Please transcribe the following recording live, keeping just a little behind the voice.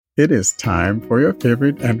It is time for your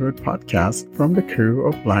favorite Android podcast from the crew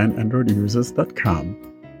of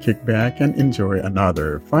blindandroidusers.com. Kick back and enjoy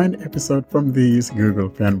another fine episode from these Google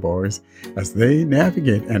fanboys as they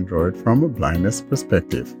navigate Android from a blindness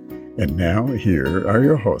perspective. And now, here are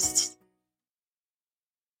your hosts.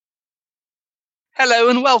 Hello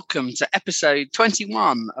and welcome to episode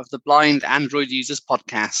 21 of the Blind Android Users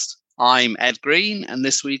podcast. I'm Ed Green, and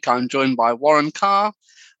this week I'm joined by Warren Carr,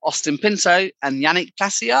 Austin Pinto, and Yannick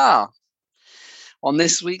Plassiard. On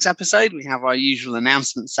this week's episode, we have our usual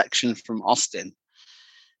announcement section from Austin.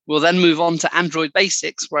 We'll then move on to Android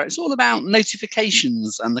Basics, where it's all about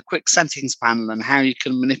notifications and the quick settings panel and how you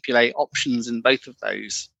can manipulate options in both of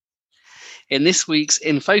those. In this week's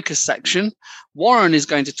In Focus section, Warren is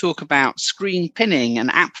going to talk about screen pinning and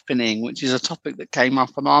app pinning, which is a topic that came up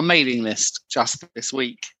on our mailing list just this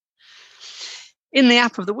week. In the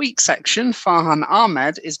App of the Week section, Farhan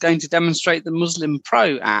Ahmed is going to demonstrate the Muslim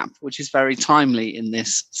Pro app, which is very timely in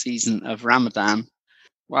this season of Ramadan.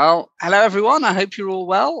 Well, hello everyone. I hope you're all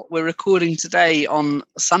well. We're recording today on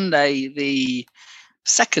Sunday, the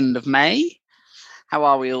 2nd of May. How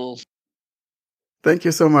are we all? Thank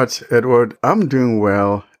you so much, Edward. I'm doing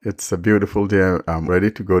well. It's a beautiful day. I'm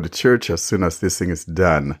ready to go to church as soon as this thing is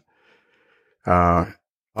done.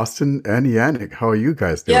 Austin and Yannick, how are you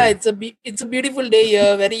guys doing? Yeah, it's a beautiful day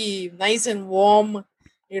here, very nice and warm.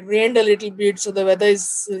 It rained a little bit, so the weather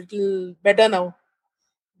is a little better now.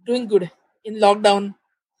 Doing good in lockdown,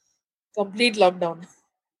 complete lockdown.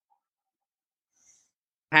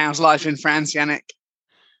 How's life in France, Yannick?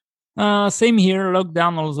 Same here,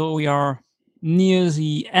 lockdown, although we are near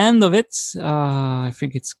the end of it. I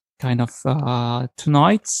think it's kind of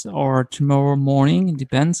tonight or tomorrow morning, it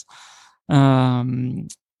depends.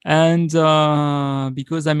 And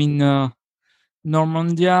because I'm in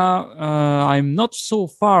Normandia, I'm not so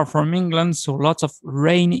far from England, so lots of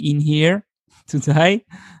rain in here today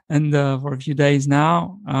and for a few days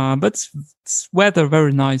now. But it's weather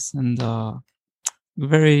very nice and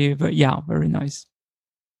very nice.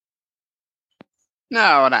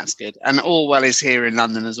 No, that's good. And all well is here in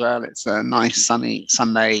London as well. It's a nice sunny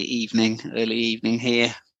Sunday evening, early evening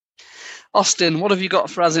here. Austin, what have you got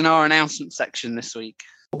for us in our announcement section this week?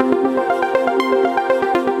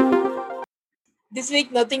 This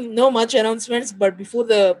week, no much announcements. But before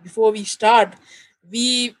we start,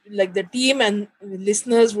 we like the team and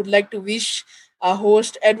listeners would like to wish our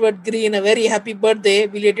host Edward Green a very happy birthday,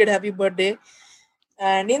 belated happy birthday.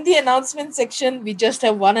 And in the announcement section, we just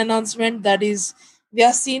have one announcement, that is, we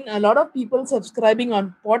have seen a lot of people subscribing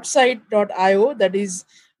on podsite.io, that is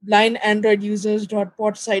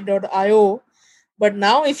blindandroidusers.podsite.io. But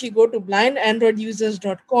now if you go to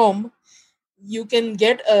blindandroidusers.com, you can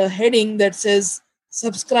get a heading that says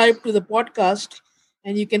subscribe to the podcast,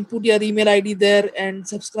 and you can put your email ID there and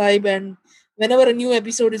subscribe. And whenever a new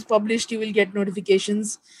episode is published, you will get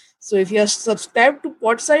notifications. So if you are subscribed to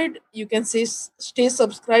Podsite, you can stay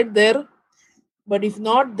subscribed there. But if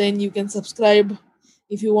not, then you can subscribe.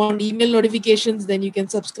 If you want email notifications, then you can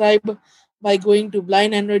subscribe by going to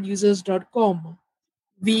blindandroidusers.com.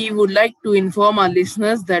 We would like to inform our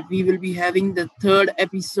listeners that we will be having the third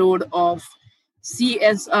episode of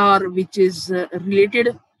CSR, which is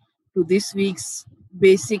related to this week's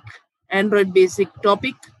Android basic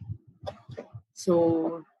topic.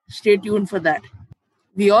 So stay tuned for that.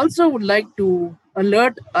 We also would like to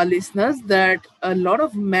alert our listeners that a lot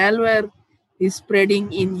of malware is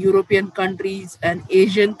spreading in European countries and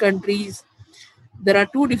Asian countries. There are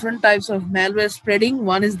two different types of malware spreading.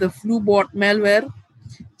 One is the FluBot malware.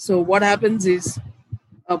 So what happens is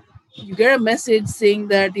you get a message saying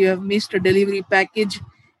that you have missed a delivery package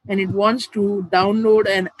and it wants to download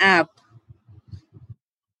an app.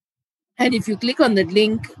 And if you click on that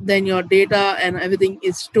link, then your data and everything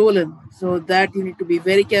is stolen. So that you need to be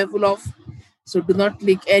very careful of. So do not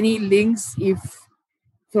click any links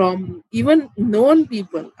from even known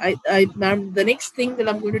people. The next thing that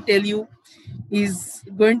I'm going to tell you is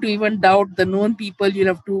going to even doubt the known people. You'll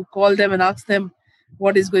have to call them and ask them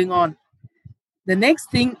what is going on. The next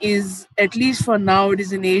thing is, at least for now, it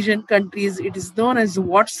is in Asian countries, it is known as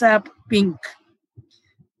WhatsApp pink.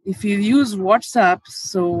 If you use WhatsApp,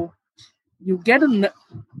 so you get a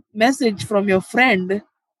message from your friend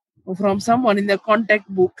or from someone in their contact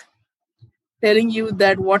book telling you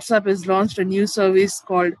that WhatsApp has launched a new service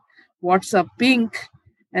called WhatsApp Pink,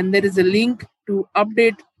 and there is a link to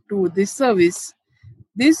update to this service.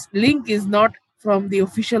 This link is not from the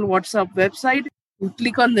official WhatsApp website. You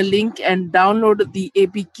click on the link and download the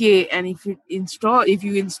APK, and if you install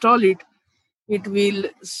it, it will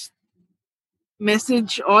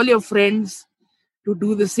message all your friends to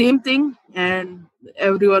do the same thing, and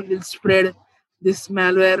everyone will spread this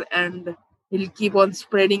malware, and it'll keep on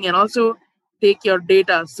spreading and also take your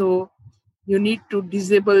data. So you need to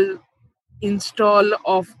disable install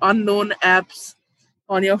of unknown apps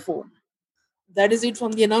on your phone. That is it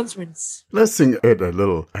from the announcements. Let's sing Ed a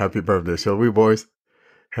little happy birthday, shall we, boys?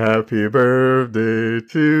 Happy birthday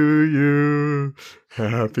to you.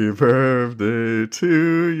 Happy birthday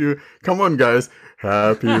to you. Come on, guys.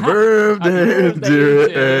 Happy birthday,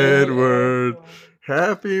 dear Edward.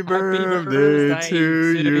 Happy birthday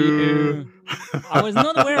to you. I was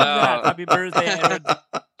not aware of that. Happy birthday, Edward.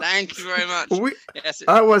 Thank you very much. Yes,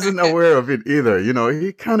 I wasn't aware of it either. You know,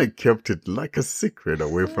 he kind of kept it like a secret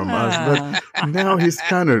away from us. But now he's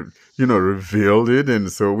kind of, revealed it.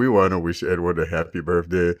 And so we want to wish Edward a happy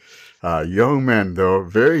birthday. Young man, though,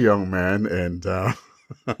 very young man. And not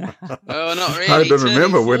really. I don't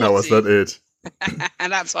remember 40. when I was that age.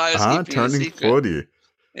 And that's why I was keeping turning a secret. 40.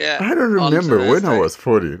 Yeah, I don't remember when I was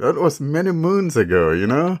 40. That was many moons ago,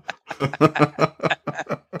 No,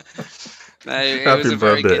 it Happy was a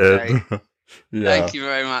very birthday, good day. Ed. Yeah. Thank you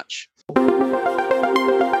very much.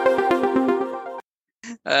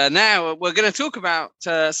 Now we're going to talk about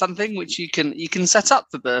something which you can set up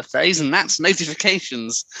for birthdays, and that's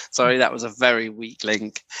notifications. Sorry, that was a very weak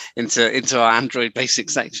link into our Android basic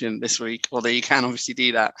section this week. Although you can obviously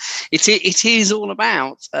do that. It is all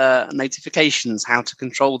about notifications, how to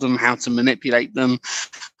control them, how to manipulate them,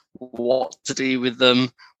 what to do with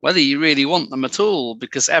them, whether you really want them at all,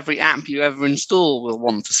 because every app you ever install will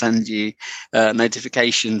want to send you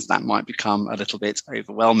notifications. That might become a little bit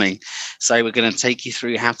overwhelming. So we're going to take you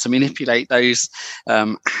through how to manipulate those,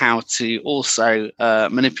 how to also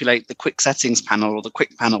manipulate the quick settings panel, or the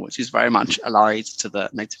quick panel, which is very much allied to the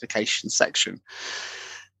notification section.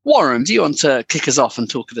 Warren, do you want to kick us off and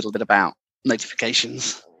talk a little bit about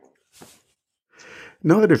notifications?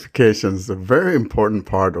 Notifications are a very important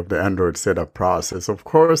part of the Android setup process. Of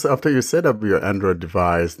course, after you set up your Android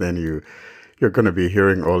device, then you're going to be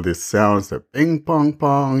hearing all these sounds, the ping pong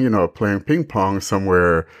pong, playing ping pong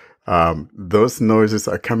somewhere. Those noises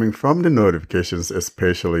are coming from the notifications,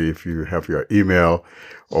 especially if you have your email,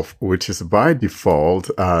 which is by default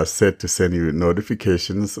set to send you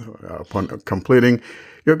notifications upon completing.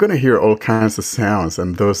 You're going to hear all kinds of sounds,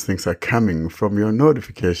 and those things are coming from your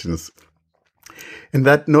notifications. And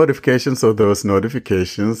that notifications or those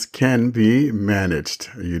notifications can be managed.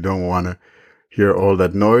 You don't want to hear all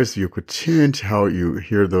that noise. You could change how you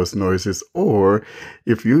hear those noises, or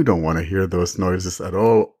if you don't want to hear those noises at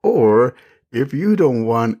all, or if you don't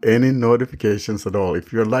want any notifications at all.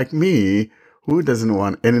 If you're like me, who doesn't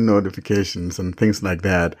want any notifications and things like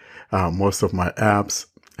that, most of my apps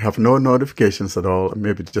have no notifications at all,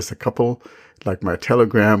 maybe just a couple, like my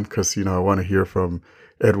Telegram, because, I want to hear from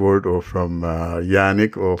Edward or from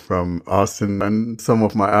Yannick or from Austin and some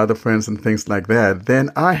of my other friends and things like that.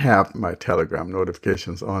 Then I have my Telegram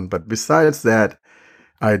notifications on. But besides that,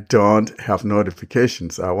 I don't have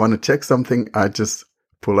notifications. I want to check something, I just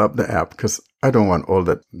pull up the app because I don't want all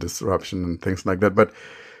that disruption and things like that. But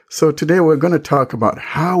so today we're going to talk about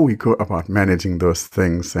how we go about managing those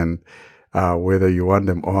things and whether you want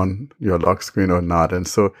them on your lock screen or not. And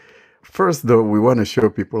so first, though, we want to show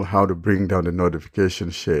people how to bring down the notification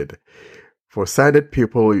shade. For sighted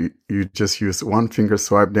people, you just use one finger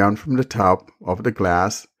swipe down from the top of the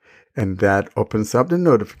glass, and that opens up the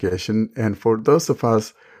notification. And for those of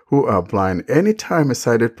us who are blind, anytime a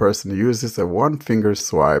sighted person uses a one finger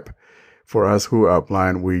swipe, for us who are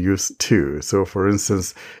blind, we use two. So, for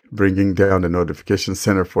instance, bringing down the notification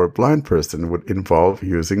center for a blind person would involve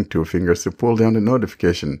using two fingers to pull down the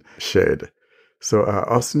notification shade. So,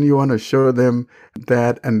 Austin, you want to show them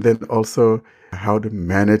that, and then also how to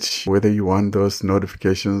manage whether you want those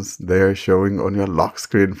notifications there showing on your lock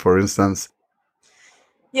screen, for instance.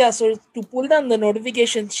 Yeah, so to pull down the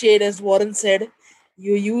notification shade, as Warren said,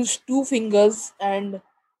 you use two fingers and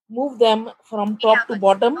move them from top to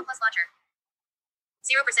bottom. 0%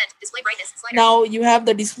 display brightness slider. Now you have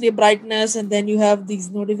the display brightness, and then you have these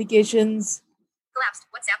notifications. Collapsed.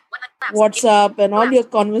 WhatsApp and all your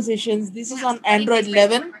conversations. This is on Android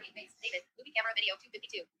 11.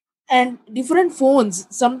 And different phones,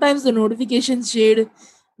 sometimes the notification shade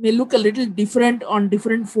may look a little different on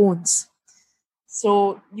different phones.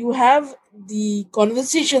 So you have the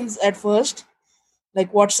conversations at first,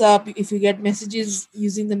 like WhatsApp. If you get messages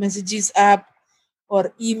using the Messages app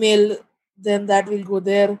or email, then that will go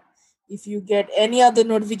there. If you get any other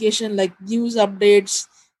notification like news updates,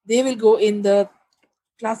 they will go in the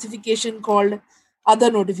classification called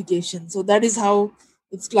other notifications. So that is how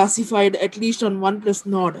it's classified, at least on OnePlus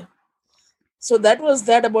Nord. So that was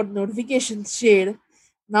that about notifications shade.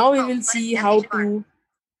 Now we will see how to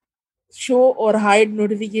show or hide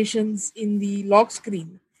notifications in the lock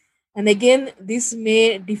screen. And again, this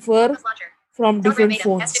may differ from different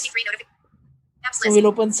phones. So we'll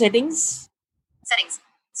open settings.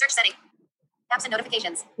 Search setting. Apps and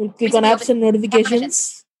notifications. We'll click on apps and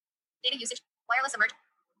notifications. Data usage. Wireless emerge.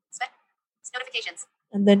 Notifications.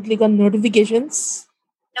 And then click on notifications.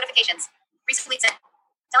 Notifications. Recently sent.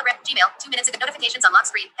 Telegram. Gmail. 2 minutes ago. Notifications on lock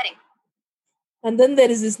screen. Heading. And then there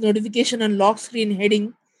is this notification on lock screen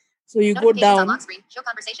heading. So you go down. On lock screen. Show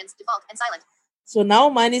conversations. Default and silent. So now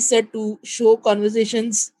mine is set to show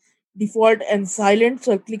conversations, default and silent.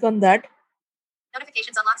 So I'll click on that.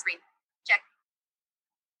 Notifications on lock screen. Check.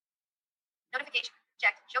 Notification.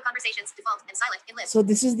 Check. Show conversations. Default and silent in list. So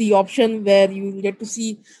this is the option where you will get to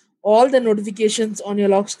see all the notifications on your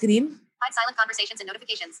lock screen. Hide silent conversations and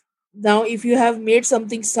notifications. Now, if you have made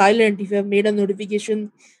something silent, if you have made a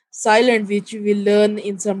notification silent, which you will learn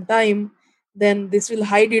in some time, then this will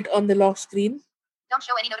hide it on the lock screen. Don't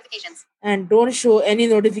show any notifications. And don't show any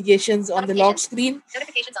notifications on the lock screen.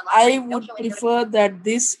 Notifications on lock screen. I would prefer that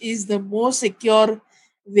this is the most secure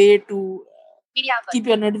way to keep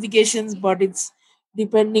your notifications, but it's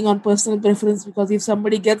depending on personal preference, because if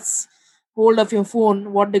somebody gets hold of your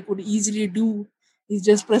phone, what they could easily do is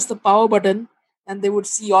just press the power button and they would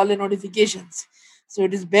see all the notifications. So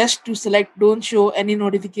it is best to select don't show any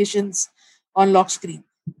notifications on lock screen.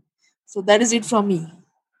 So that is it from me.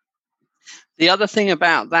 The other thing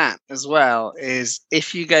about that as well is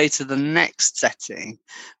if you go to the next setting,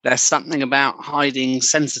 there's something about hiding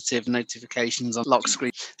sensitive notifications on lock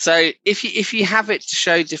screen. So if you have it to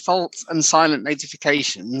show default and silent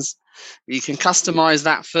notifications, you can customize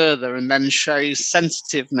that further and then show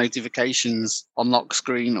sensitive notifications on lock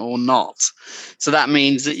screen or not. So that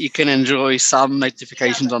means that you can enjoy some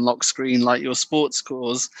notifications on lock screen like your sports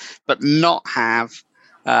scores, but not have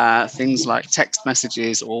things like text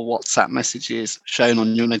messages or WhatsApp messages shown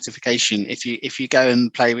on your notification. If you go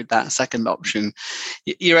and play with that second option,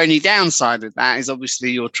 your only downside with that is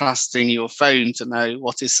obviously you're trusting your phone to know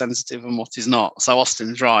what is sensitive and what is not. So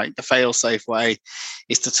Austin's right. The fail-safe way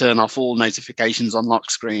is to turn off all notifications on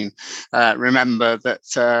lock screen. Remember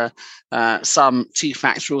that some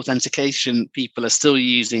two-factor authentication people are still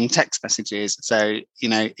using text messages. So,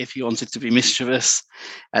 if you wanted to be mischievous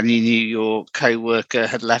and you knew your co-worker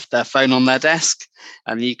had left their phone on their desk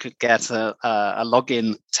and you could get a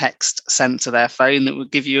login text sent to their phone that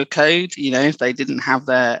would give you a code, if they didn't have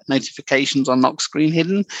their notifications on lock screen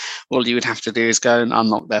hidden, all you would have to do is go and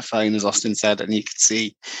unlock their phone, as Austin said, and you could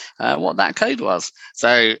see what that code was.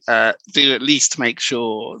 So do at least make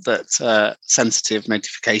sure that sensitive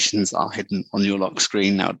notifications are hidden on your lock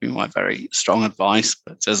screen. That would be my very strong advice.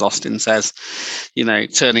 But as Austin says,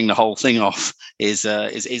 turning the whole thing off is a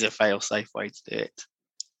fail-safe way to do it.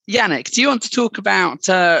 Yannick, do you want to talk about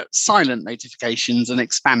silent notifications and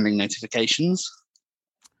expanding notifications?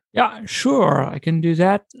 Yeah, sure, I can do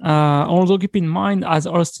that. Although keep in mind, as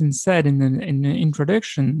Austin said in the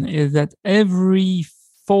introduction, is that every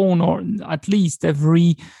phone, or at least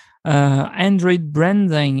every Android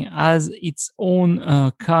branding, has its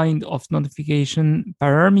own kind of notification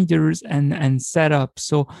parameters and setup.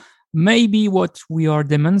 So maybe what we are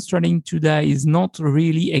demonstrating today is not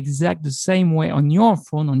really exact the same way on your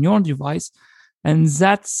phone, on your device. And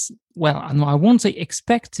that's, well, I won't say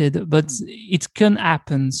expected, but it can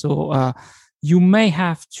happen. So you may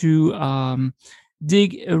have to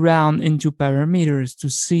dig around into parameters to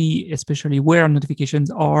see especially where notifications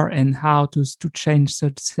are and how to change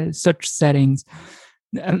such settings.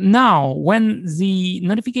 Now, when the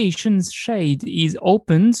notifications shade is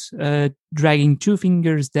opened, dragging two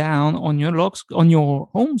fingers down on your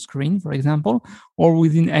home screen, for example, or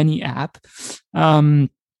within any app,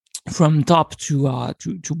 from top to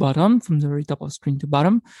bottom, from the very top of screen to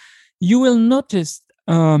bottom, you will notice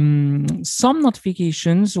some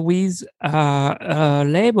notifications with a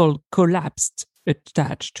label collapsed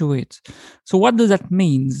attached to it. So what does that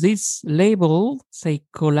mean? This label, say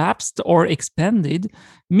collapsed or expanded,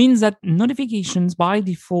 means that notifications by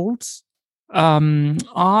default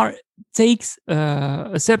takes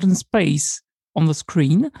a certain space on the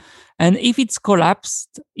screen, and if it's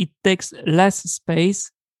collapsed, it takes less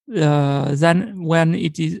space than when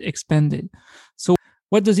it is expanded. So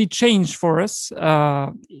what does it change for us?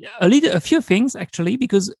 A few things actually,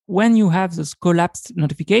 because when you have this collapsed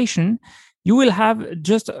notification, you will have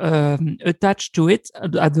just attached to it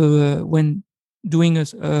when doing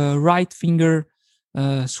a right finger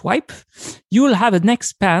swipe, you will have an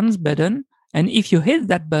expand button. And if you hit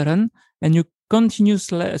that button and you continue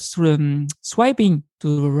swiping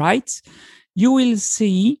to the right, you will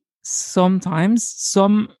see sometimes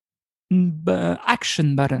some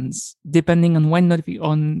action buttons depending on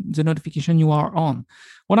on the notification you are on.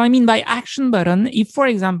 What I mean by action button, if for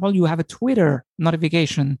example you have a Twitter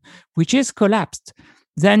notification which is collapsed,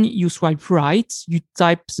 then you swipe right, you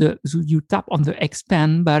tap on the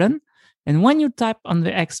expand button, and when you tap on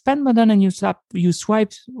the expand button and you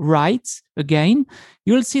swipe right again,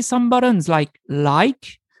 you'll see some buttons like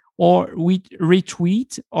or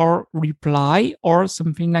retweet or reply or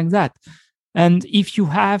something like that. And if you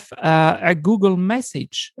have a Google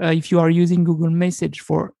Message, if you are using Google Message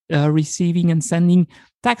for receiving and sending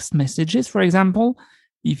text messages, for example,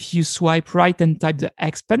 if you swipe right and type the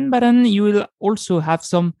expand button, you will also have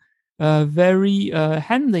some very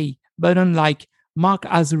handy button like mark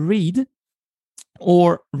as read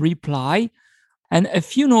or reply. And a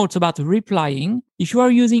few notes about replying. If you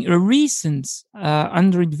are using a recent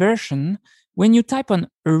Android version, when you type on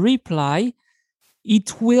a reply,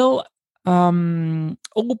 it will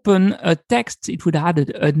open a text. It would add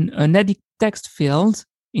an edit text field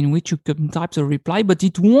in which you can type the reply, but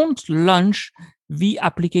it won't launch the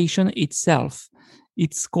application itself.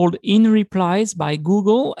 It's called In Replies by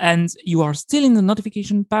Google, and you are still in the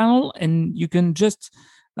notification panel, and you can just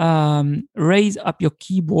raise up your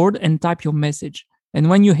keyboard and type your message. And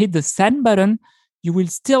when you hit the send button, you will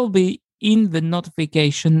still be in the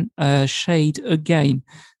notification shade again.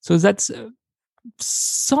 So that's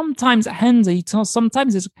sometimes handy.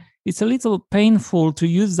 Sometimes it's a little painful to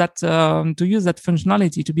use that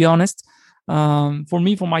functionality, to be honest. For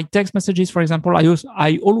me, for my text messages, for example,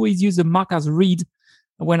 I always use the mark as read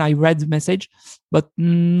when I read the message, but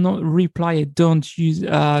not reply. I don't use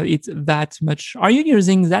it that much. Are you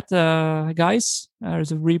using that, guys?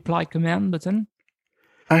 The reply command button?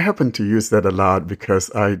 I happen to use that a lot because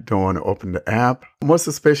I don't want to open the app. Most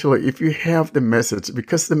especially if you have the message,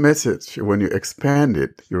 because the message, when you expand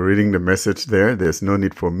it, you're reading the message there. There's no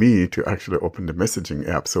need for me to actually open the messaging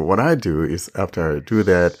app. So what I do is after I do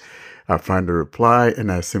that, I find the reply and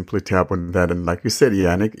I simply tap on that. And like you said,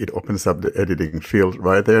 Yannick, it opens up the editing field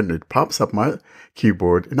right there and it pops up my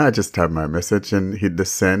keyboard and I just type my message and hit the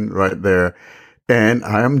send right there. And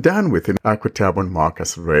I am done with it. I could tap on mark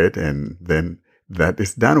as read and then that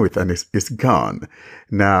is done with and it's gone.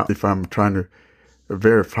 Now, if I'm trying to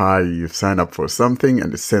verify you've signed up for something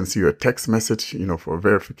and it sends you a text message, for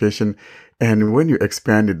verification. And when you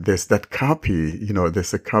expand it, there's that copy,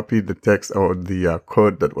 there's a copy, the text or the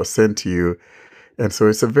code that was sent to you. And so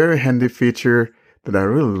it's a very handy feature that I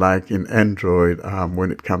really like in Android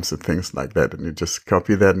when it comes to things like that. And you just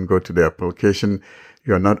copy that and go to the application.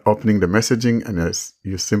 You are not opening the messaging and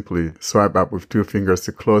you simply swipe up with 2 fingers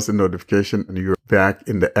to close the notification and you're back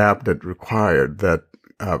in the app that required that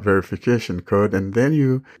verification code. And then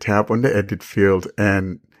you tap on the edit field.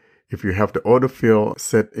 And if you have the autofill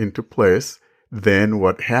set into place, then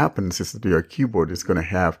what happens is that your keyboard is going to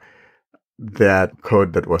have that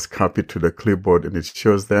code that was copied to the clipboard and it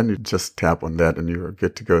shows then you just tap on that and you're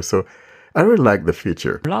good to go. So I really like the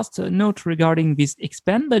feature. Last note regarding this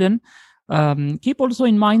expand button. Keep also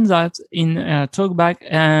in mind that in TalkBack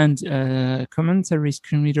and commentary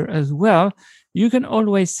screen reader as well, you can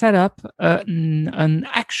always set up an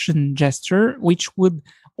action gesture, which would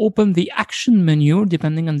open the action menu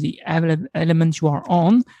depending on the element you are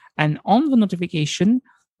on. And on the notification,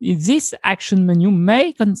 this action menu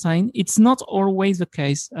may contain, it's not always the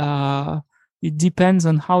case. It depends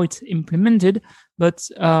on how it's implemented, but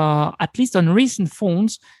at least on recent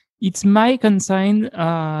phones, it may contain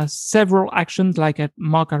several actions like a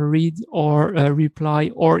mark or read or a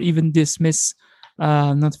reply or even dismiss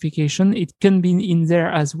notification. It can be in there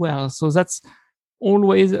as well. So that's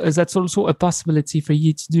also a possibility for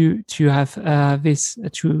you to have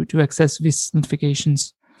to access these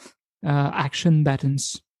notifications action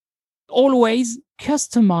buttons. Always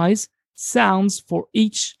customize sounds for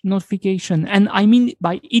each notification. And I mean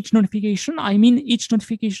by each notification, I mean each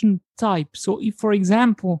notification type. So if, for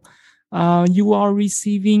example, you are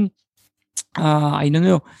receiving, a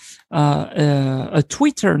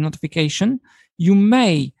Twitter notification, you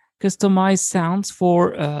may customize sounds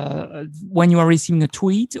for when you are receiving a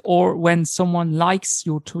tweet or when someone likes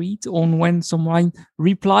your tweet or when someone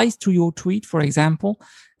replies to your tweet, for example.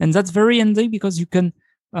 And that's very handy because you can,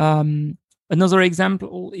 another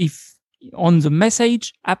example, if on the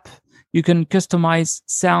message app, you can customize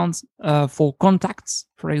sounds for contacts,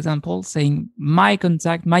 for example, saying my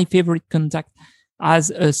favorite contact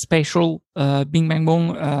as a special bing bang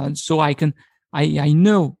bong. So I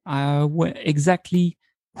know exactly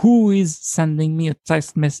who is sending me a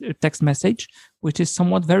text message, which is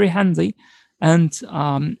somewhat very handy. And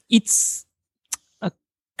it's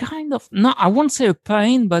kind of, no, I won't say a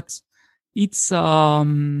pain, but it's,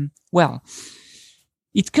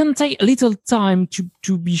 it can take a little time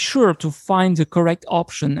to be sure to find the correct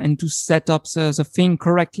option and to set up the thing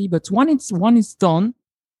correctly. But when it's done,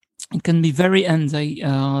 it can be very handy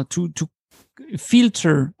to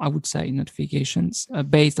filter, I would say, notifications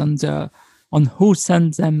based on who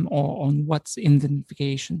sends them or on what's in the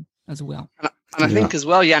notification as well. And I think as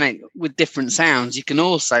well, Yannick, with different sounds, you can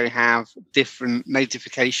also have different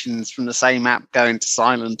notifications from the same app going to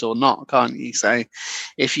silent or not, can't you? So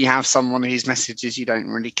if you have someone whose messages you don't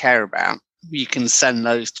really care about, you can send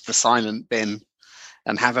those to the silent bin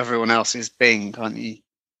and have everyone else's bing, can't you?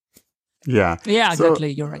 Yeah. Yeah,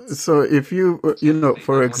 exactly. You're right. So if you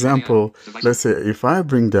for example, let's say if I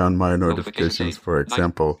bring down my notifications, for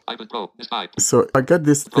example, so I get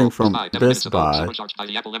this thing from Best Buy.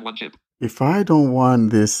 If I don't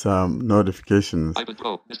want this notifications,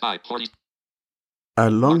 I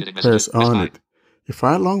long press on it. If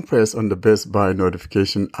I long press on the Best Buy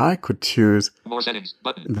notification, I could choose more settings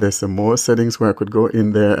button. There's some more settings where I could go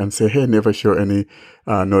in there and say, hey, never show any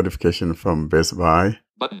notification from Best Buy.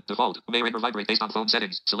 Button default may ring or vibrate based on phone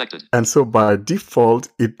settings selected. And so by default,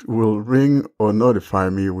 it will ring or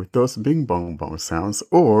notify me with those bing bong bong sounds.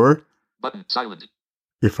 Or button silent.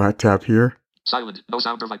 If I tap here, Silent, no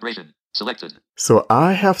sound or vibration selected. So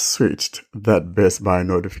I have switched that Best Buy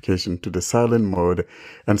notification to the silent mode.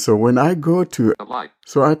 And so when I go to Apply.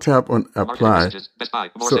 So I tap on Marketing apply. messages, Best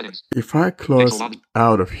Buy, more So settings. if I close Pixel one.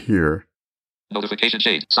 out of here, Notification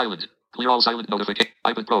shade silent. Clear all silent notification.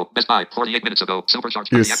 iPad Pro, Best Buy, 48 minutes ago.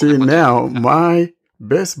 Supercharged. you by the Apple see M1 now chip. my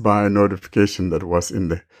Best Buy notification that was in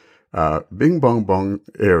the Bing Bong Bong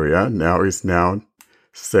area now is now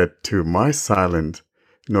set to my silent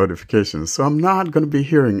notification. So I'm not going to be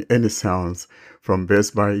hearing any sounds from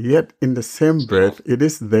Best Buy, yet in the same breath, it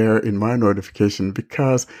is there in my notification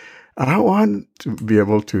because I want to be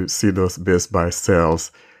able to see those Best Buy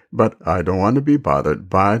sales, but I don't want to be bothered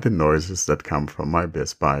by the noises that come from my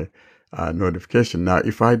Best Buy notification. Now,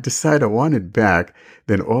 if I decide I want it back,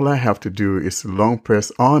 then all I have to do is long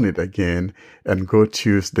press on it again and go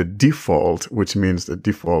choose the default, which means the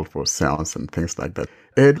default for sounds and things like that.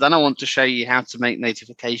 Then I want to show you how to make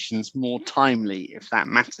notifications more timely, if that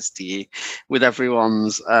matters to you, with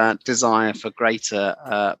everyone's desire for greater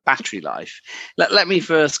battery life. Let me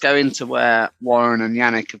first go into where Warren and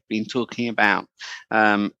Yannick have been talking about.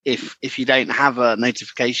 If you don't have a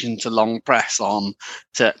notification to long press on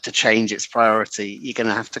to change its priority, you're going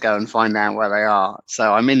to have to go and find out where they are.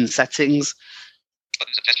 So I'm in settings.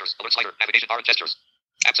 Buttons and gestures. Alert slider. Navigation bar and gestures.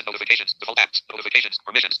 Apps and notifications. Default apps. Notifications.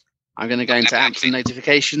 Permissions. I'm going to go into apps and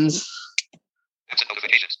notifications. Apps and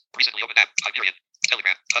notifications. Recently opened app. Hyperion.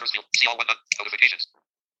 Telegram. Huddersfield. See all one notifications.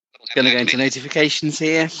 Going to go into notifications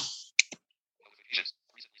here. Notifications.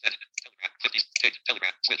 Recently sent. Telegram. 50. Tick.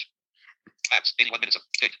 Telegram. Switch. Maps. 81 minutes of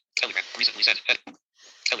tick. Telegram. Recently sent.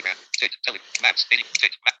 Telegram. Tick. Telegram. Maps. 80.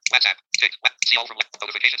 Tick. WhatsApp. Tick. See all from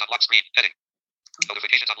notifications on lock screen. Heading.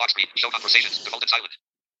 Notifications on lock screen. Show conversations. Defaulted silent.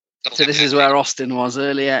 So this is where Austin was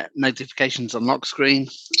earlier. Notifications on lock screen.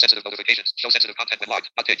 Sensitive notifications. Show sensitive content when logged.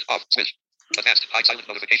 Not ticked. Off. Switch. Advanced. Hide silent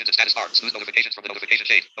notifications and status bar. Snooze notifications from the notification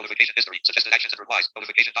shade. Notification history. Suggested actions and replies.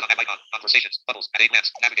 Notification on icon. Conversations. Bubbles. At 8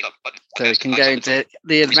 glance. Navigate up. Button. So we can go into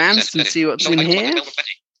the advanced and see what's in here.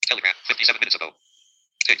 Telegram. 57 minutes ago.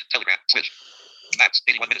 Ticked. Telegram. Switch. Maps.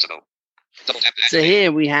 81 minutes ago. Double tap to So activate.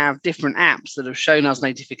 here we have different apps that have shown us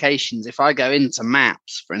notifications. If I go into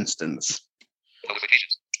Maps, for instance,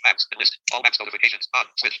 Notifications. Maps. List. All maps notifications. On.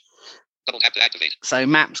 Switch. Double tap to activate. so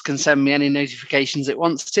Maps can send me any notifications it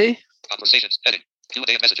wants to. Conversations. Heading.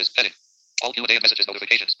 Q&A of messages. Heading. All Q&A of messages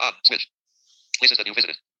notifications. On. Switch. Places that you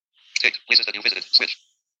visited. Tick. Places that you visited. Switch.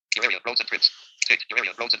 Your area. Roads and trips. Tick. Your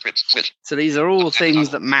area. Roads and trips. Switch. So these are all things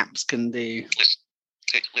that Maps can do, List.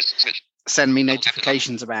 Tick. List. Switch. send me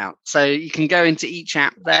notifications about. So you can go into each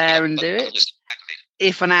app there and do it. List. Activate.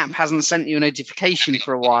 If an app hasn't sent you a notification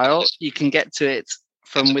for a while, you can get to it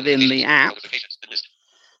from within the app. Notifications. List.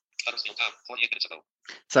 Huddersfield Town. 48 minutes ago.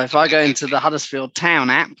 So if I go into the Huddersfield Town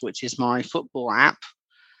app, which is my football app,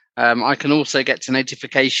 I can also get to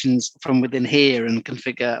notifications from within here and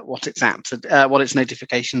configure what its what its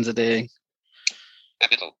notifications are doing.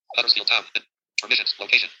 App info. Huddersfield Town. Permissions.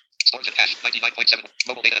 Location. Storage and cache. 99.7.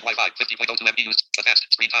 Mobile data and Wi-Fi. 50.02 MB used. Advanced.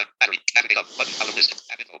 Screen time. Battery. Navigate up. Button. Out of list.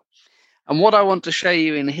 App info. And what I want to show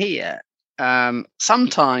you in here,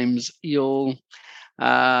 sometimes you'll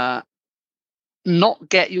not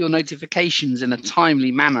get your notifications in a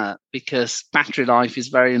timely manner, because battery life is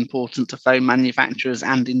very important to phone manufacturers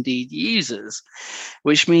and indeed users,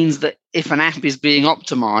 which means that if an app is being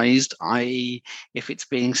optimized, i.e. if it's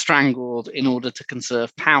being strangled in order to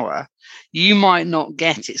conserve power, you might not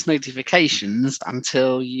get its notifications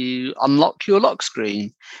until you unlock your lock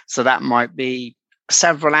screen. So that might be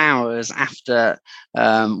several hours after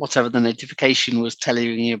whatever the notification was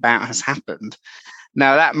telling you about has happened.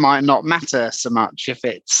 Now, that might not matter so much if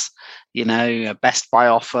it's, a Best Buy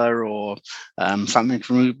offer or something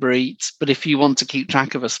from Uber Eats. But if you want to keep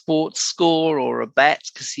track of a sports score or a bet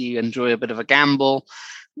because you enjoy a bit of a gamble,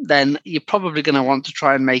 then you're probably going to want to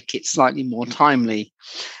try and make it slightly more timely.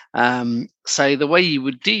 So the way you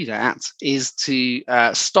would do that is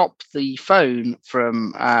to stop the phone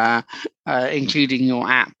from including your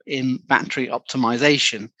app in battery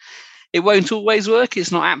optimization. It won't always work.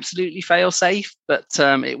 It's not absolutely fail-safe, but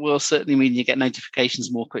it will certainly mean you get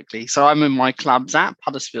notifications more quickly. So I'm in my club's app,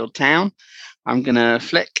 Huddersfield Town. I'm going to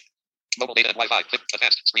flick. Mobile data and Wi-Fi. Click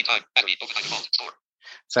advanced. Screen time. Battery. Overnight default. Store.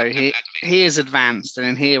 So here's advanced, and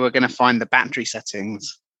in here we're going to find the battery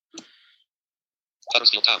settings.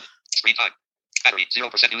 Huddersfield Town. Screen time. Battery.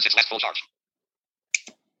 0% usage. Last full charge.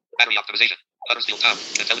 Battery optimization. Huddersfield Town.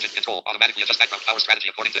 Intelligent control. Automatically adjust background power strategy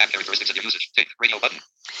according to app characteristics of your usage. Tick. Radio button.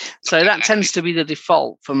 So that tends to be the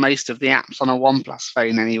default for most of the apps on a OnePlus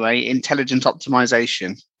phone anyway. Intelligent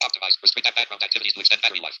optimization. Optimize. Restrict app background activities to extend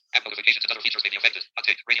battery life. App notifications and other features may be affected.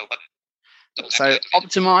 Untick. Radio button. So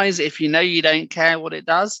optimize, if you know you don't care what it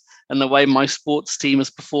does, and the way my sports team has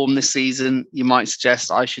performed this season, you might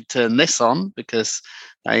suggest I should turn this on because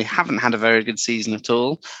they haven't had a very good season at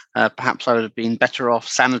all. Perhaps I would have been better off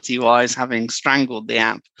sanity-wise having strangled the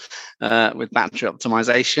app with battery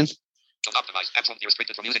optimization. Don't optimize. Apps won't be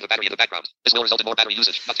restricted from using the battery in the background. This will result in more battery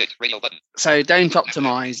usage. Untick. Radio button. So don't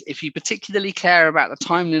optimize. If you particularly care about the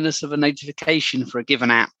timeliness of a notification for a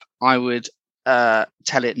given app, I would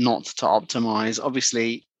tell it not to optimize.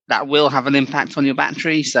 Obviously, that will have an impact on your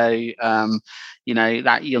battery. So,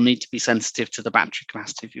 that you'll need to be sensitive to the battery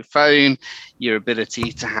capacity of your phone, your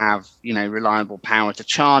ability to have, reliable power to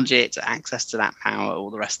charge it, access to that power,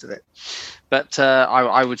 all the rest of it. But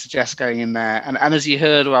I would suggest going in there. And as you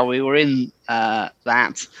heard while we were in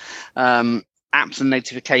that, apps and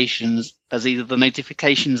notifications, there's either the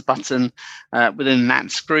notifications button within that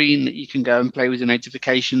screen that you can go and play with your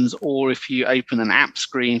notifications, or if you open an app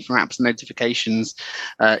screen from apps and notifications,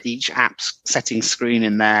 each app's settings screen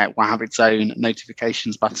in there will have its own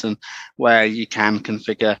notifications button where you can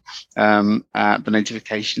configure the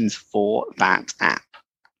notifications for that app.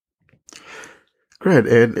 Great,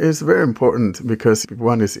 Ed. It's very important because if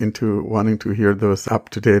one is into wanting to hear those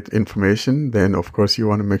up-to-date information, then of course you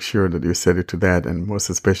want to make sure that you set it to that. And most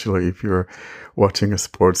especially if you're watching a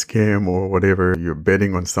sports game or whatever, you're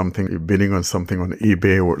bidding on something on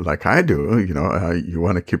eBay, or like I do, you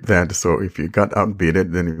want to keep that. So if you got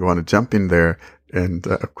outbidded, then you want to jump in there and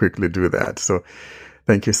quickly do that. So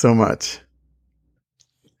thank you so much.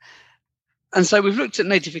 And so we've looked at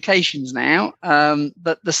notifications now.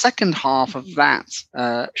 But the second half of that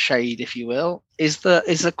shade, if you will, is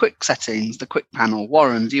the quick settings, the quick panel.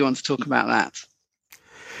 Warren, do you want to talk about that?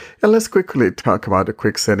 Yeah, let's quickly talk about the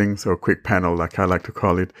quick settings or quick panel, like I like to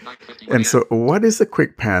call it. And so what is a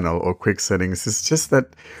quick panel or quick settings? It's just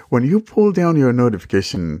that when you pull down your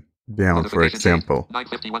notification down, for example,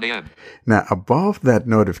 9:51 a.m. now above that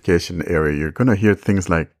notification area, you're going to hear things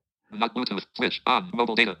like, Not Bluetooth. Switch on.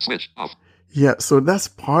 Mobile data. Switch off. yeah, so that's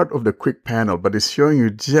part of the quick panel, but it's showing you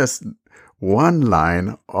just one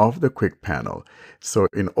line of the quick panel. So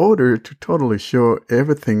in order to totally show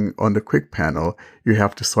everything on the quick panel, you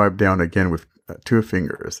have to swipe down again with 2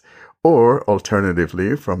 fingers. Or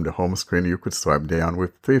alternatively, from the home screen, you could swipe down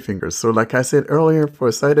with 3 fingers. So like I said earlier, for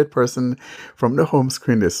a sighted person, from the home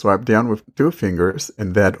screen, they swipe down with 2 fingers,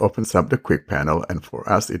 and that opens up the quick panel. And for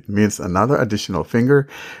us, it means another additional finger,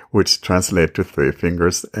 which translates to 3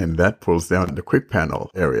 fingers, and that pulls down the quick panel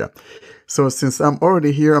area. So since I'm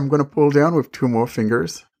already here, I'm going to pull down with 2 more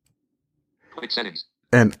fingers. Quick settings.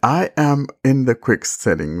 And I am in the quick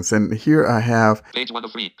settings. And here I have... Page 1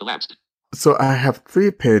 of 3. Collapsed. So I have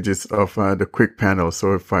 3 pages of the quick panel.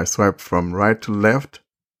 So if I swipe from right to left,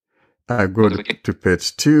 I go to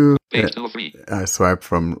page 2. Page 2 of 3. I swipe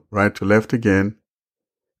from right to left again.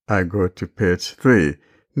 I go to page 3.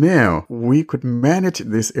 Now, we could manage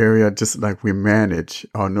this area just like we manage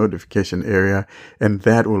our notification area, and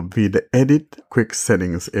that will be the Edit Quick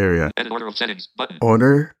Settings area. Edit order of settings. Button.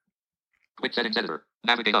 Order. Quick settings editor.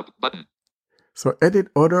 Navigate up. Button. So edit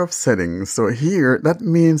order of settings. So here, that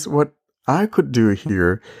means what I could do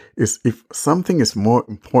here is if something is more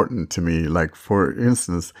important to me, like for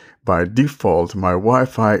instance, by default, my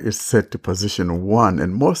Wi-Fi is set to position 1,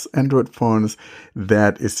 and most Android phones,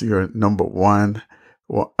 that is your number 1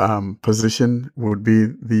 position would be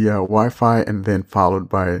the Wi-Fi, and then followed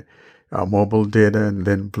by mobile data, and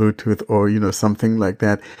then Bluetooth, or something like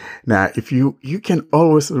that. Now, if you can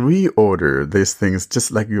always reorder these things,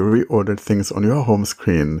 just like you reorder things on your home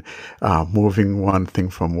screen, moving one thing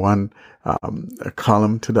from one a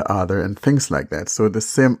column to the other, and things like that. So the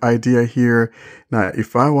same idea here. Now,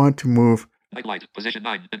 if I want to move Nightlight, position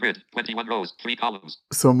 9, in grid, 21 rows, 3 columns.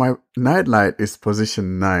 So my nightlight is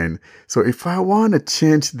position 9. So if I want to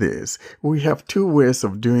change this, we have 2 ways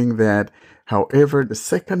of doing that. However, the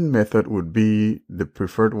second method would be the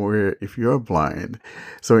preferred way if you're blind.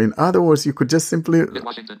 So in other words, you could just simply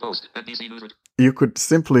Washington Post, NBC News. you could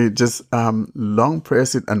simply just long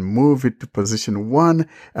press it and move it to position 1.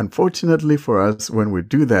 Unfortunately for us, when we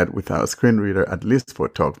do that with our screen reader, at least for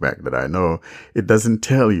TalkBack that I know, it doesn't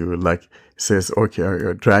tell you, like, says, okay,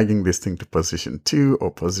 you're dragging this thing to position 2 or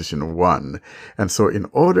position 1. And so in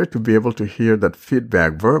order to be able to hear that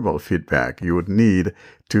feedback, verbal feedback, you would need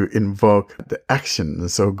to invoke the action.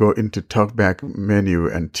 So go into TalkBack menu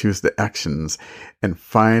and choose the actions and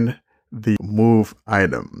find the move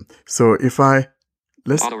item. So if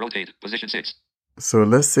let's Auto rotate, position 6. So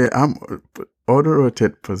let's say I'm auto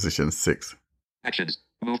rotate position 6. Actions,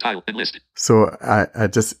 move tile, and list. So I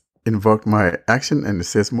just invoked my action, and it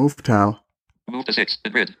says move tile. Move to 6,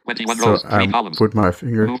 in grid, 21 So rows, 3 I columns. put my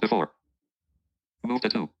finger. Move to 4. Move to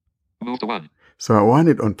 2. Move to 1. So I want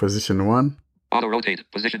it on position 1. Auto rotate,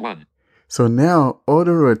 position 1. So now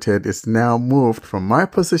auto rotate is now moved from my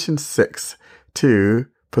position 6 to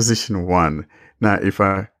position 1. Now if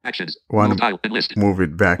I Actions, want move to tile, and list. move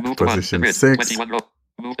it back Move to to 1, in position grid, 6, 21 rows.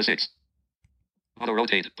 Move to 6. Auto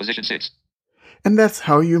rotate, position 6. and that's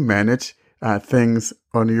how you manage things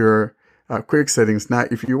on your quick settings. Now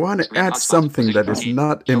if you want to Screen add hotspot, something that is position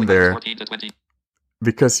not 14, in there, 14 to 20.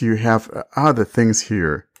 because you have other things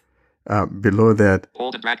here below that,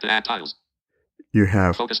 Hold and drag to add tiles. you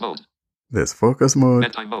have Focus mode, this focus mode,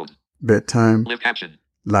 bedtime mode, bedtime, live caption,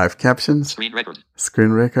 live captions, screen record,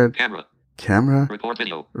 screen record, camera, camera, record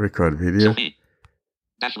video, record video. selfie,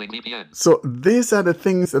 Dashlink VPN. So these are the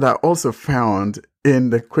things that I also found in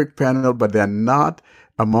the quick panel, but they're not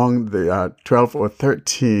among the 12 or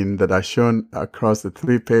 13 that are shown across the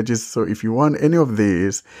 3 pages. So if you want any of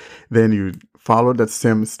these, then you follow the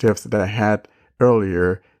same steps that I had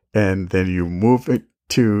earlier, and then you move it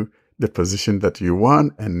to the position that you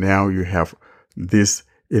want, and now you have this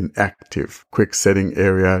inactive. Quick setting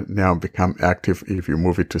area now become active if you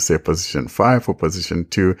move it to, say, position 5 or position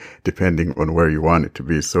 2, depending on where you want it to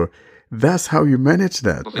be. So that's how you manage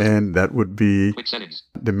that. And that would be Quick settings.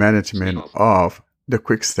 the management of the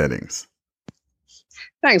quick settings.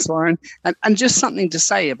 Thanks, Warren. And just something to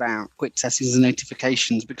say about quick settings and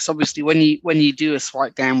notifications, because obviously when you do a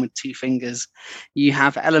swipe down with 2 fingers, you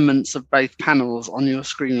have elements of both panels on your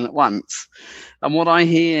screen at once. And what I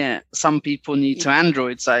hear some people new to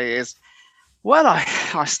Android say is, well,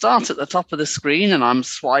 I start at the top of the screen and I'm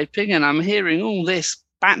swiping and I'm hearing all this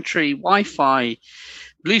battery, Wi-Fi,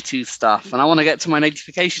 Bluetooth stuff, and I want to get to my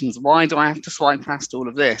notifications. Why do I have to swipe past all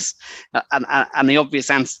of this? And the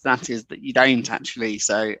obvious answer to that is that you don't actually.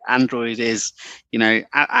 So Android is,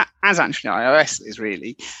 as actually iOS is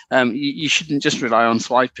really. You shouldn't just rely on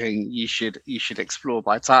swiping. You should explore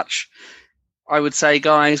by touch. I would say,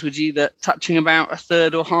 guys, would you that touching about a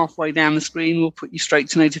third or halfway down the screen will put you straight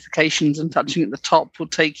to notifications, and touching at the top will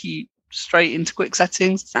take you straight into quick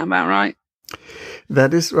settings? Is that about right?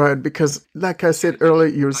 That is right, because like I said earlier,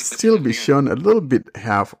 you'll still be shown a little bit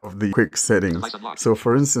half of the quick settings. So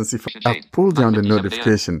for instance, if I pull down the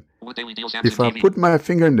notification, if I put my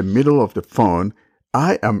finger in the middle of the phone,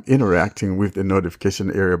 I am interacting with the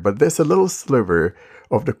notification area, but there's a little sliver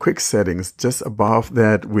of the quick settings just above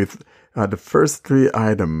that with the first 3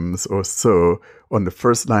 items or so on the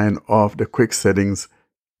first line of the quick settings.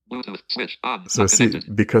 Bluetooth switch on. So see,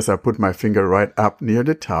 because I put my finger right up near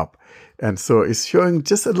the top, and so it's showing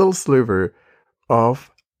just a little sliver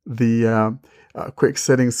of the quick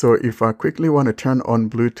settings. So if I quickly want to turn on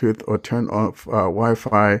Bluetooth or turn off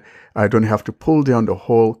Wi-Fi, I don't have to pull down the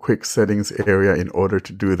whole quick settings area in order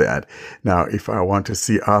to do that. Now, if I want to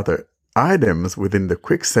see other items within the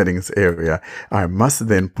quick settings area, I must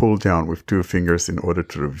then pull down with 2 fingers in order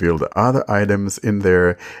to reveal the other items in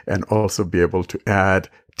there, and also be able to add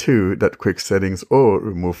to that quick settings or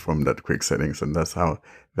remove from that quick settings. And that's how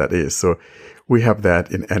that is. So we have that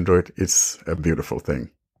in Android. It's a beautiful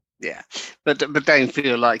thing. Yeah. But don't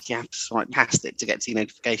feel like you have to swipe past it to get to your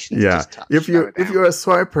notifications. Yeah, Just touch, if slow it you're down. a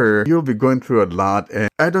swiper, you'll be going through a lot, and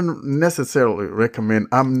I don't necessarily recommend.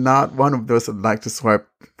 I'm not one of those that like to swipe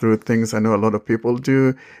through things. I know a lot of people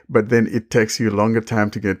do, but then it takes you a longer time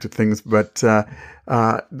to get to things. But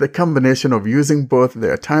the combination of using both,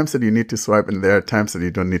 there are times that you need to swipe, and there are times that you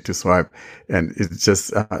don't need to swipe, and it's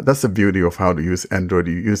just that's the beauty of how to use Android.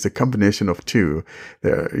 You use the combination of two.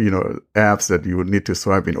 There are, apps that you would need to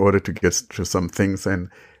swipe in order to get to some things, and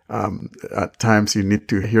at times you need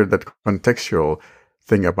to hear that contextual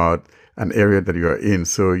thing about an area that you are in.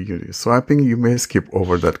 So you swiping, you may skip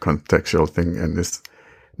over that contextual thing, and it's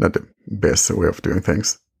not the best way of doing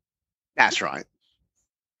things. That's right.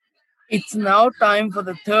 It's now time for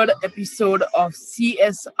the third episode of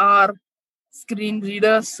CSR Screen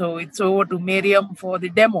Reader. So it's over to Miriam for the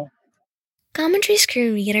demo. Commentary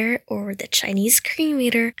Screen Reader, or the Chinese Screen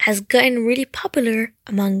Reader, has gotten really popular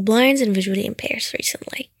among blinds and visually impaired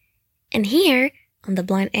recently. And here, on the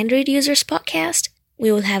Blind Android Users podcast,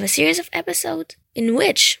 we will have a series of episodes in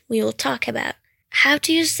which we will talk about how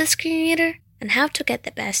to use the screen reader and how to get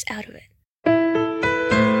the best out of it.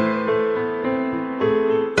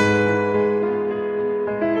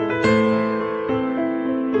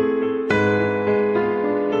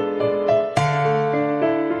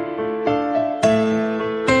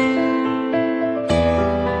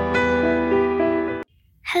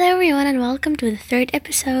 Hello everyone and welcome to the third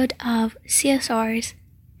episode of CSR's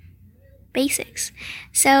Basics.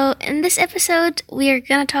 So in this episode, we are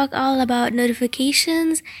going to talk all about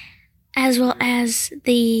notifications as well as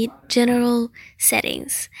the general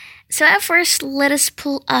settings. So at first, let us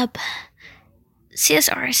pull up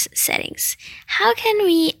CSR's settings. How can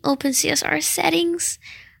we open CSR settings?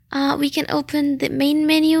 We can open the main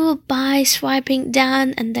menu by swiping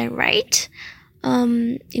down and then right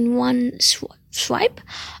in one swipe,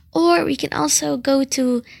 or we can also go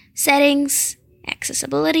to settings,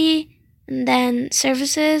 accessibility, and then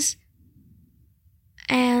services,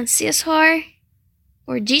 and CSR,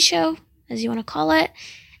 or G-Show, as you want to call it,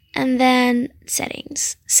 and then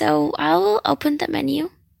settings. So I will open the menu.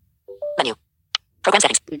 Menu. Program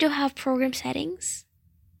settings. We do have program settings.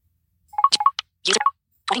 User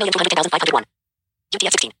 20,200,501.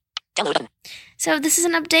 UTF-16. Download button. So this is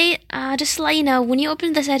an update. Just to let you know, when you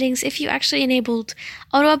open the settings, if you actually enabled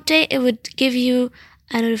auto update, it would give you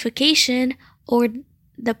a notification or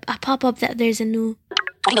a pop-up that there's a new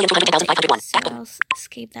 20,200,501. So Back button. I'll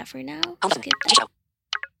escape that for now. Home button. Skip that. G-Show.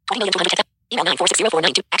 20,200,000. Email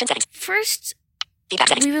 9460492. Action settings. First, Feedback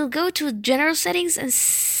settings. we will go to general settings and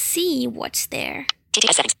see what's there.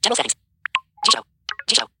 TTS settings. General settings. G-Show.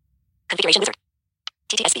 G-Show. Configuration wizard.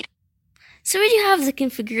 TTS speed. So we do have the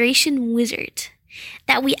configuration wizard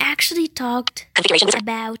that we actually talked Configuration wizard.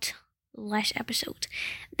 about last episode.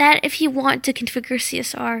 That if you want to configure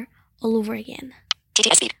CSR all over again.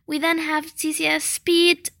 TTS speed. We then have TCS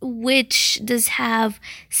speed, which does have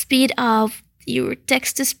speed of your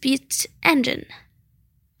text-to-speech engine.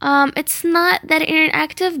 It's not that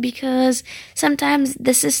interactive because sometimes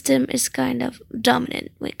the system is kind of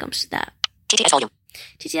dominant when it comes to that. TTS volume.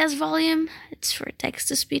 TTS volume, it's for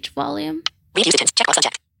text-to-speech volume. Read usage hints. Checkbox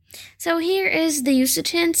unchecked. So here is the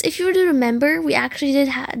usage hints. If you do remember, we actually did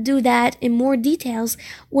do that in more details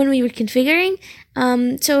when we were configuring.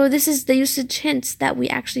 So this is the usage hints that we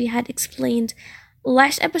actually had explained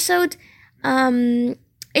last episode.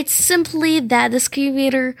 It's simply that the screen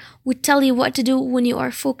reader would tell you what to do when you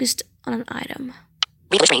are focused on an item.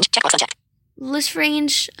 Read list range. Checkbox unchecked. List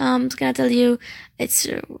range, it's gonna tell you it's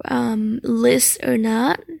list or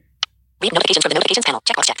not. Read notifications from the notifications panel.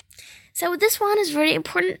 Checkbox checked. So this one is very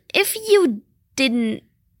important. If you didn't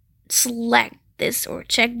select this or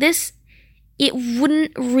check this, it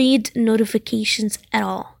wouldn't read notifications at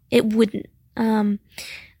all. It wouldn't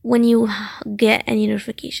when you get any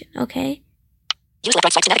notification, okay? Use left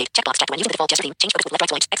right swipes to navigate. Checkbox checked when using the default gesture theme. Change focus with left right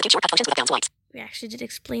swipes. Execute shortcut functions with up down swipes. We actually did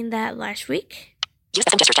explain that last week. Use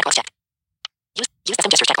custom gestures. Checkbox checked. Use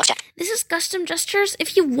custom gestures. Checkbox checked. This is custom gestures.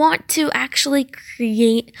 If you want to actually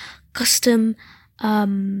create custom,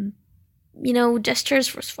 gestures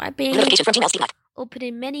for swiping, Notification from Gmail. Speed light.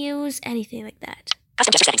 opening menus, anything like that.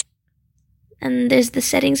 Custom gesture settings. And there's the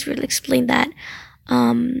settings. We'll explain that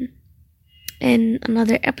in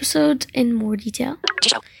another episode in more detail.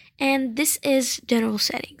 G-Show. And this is general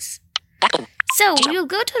settings. Back button. So we will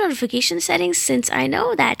go to notification settings since I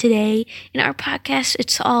know that today in our podcast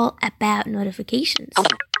it's all about notifications. Home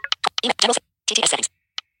button. Email. General TTS settings.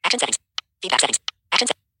 Action settings. Feedback settings. Action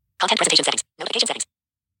settings. Content presentation settings. Notification settings.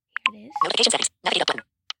 Here it is. Notification settings. Navigate up button.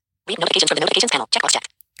 Read notifications from the notifications panel. Checkbox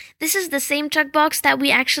checked. This is the same checkbox that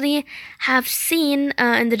we actually have seen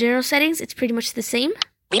in the general settings. It's pretty much the same.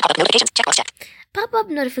 Read pop-up notifications. Checkbox checked. Pop-up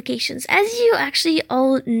notifications, as you actually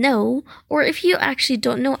all know, or if you actually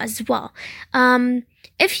don't know as well,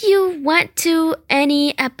 if you went to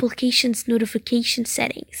any application's notification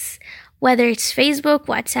settings, whether it's Facebook,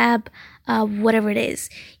 WhatsApp, whatever it is,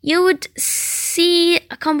 you would see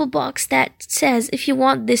a combo box that says if you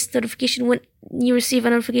want this notification when you receive a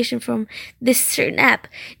notification from this certain app,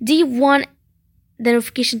 do you want the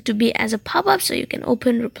notification to be as a pop-up so you can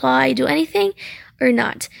open, reply, do anything, or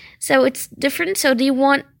not? So it's different. So do you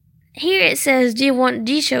want, here it says, do you want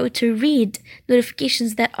DShow to read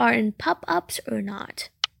notifications that are in pop-ups or not?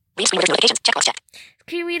 Read screen readers notifications. Checkbox checked.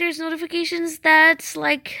 Screen readers notifications, that's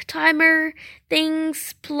like timer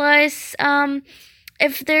things, plus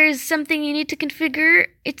if there's something you need to configure,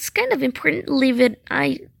 it's kind of important. Leave it.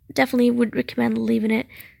 I definitely would recommend leaving it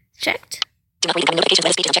checked. Do not read incoming notifications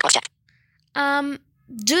when speech on. Checkbox checked.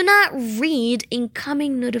 Do not read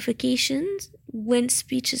incoming notifications when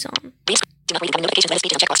speech is on. Do not read incoming notifications when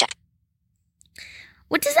speech on. Checkbox checked.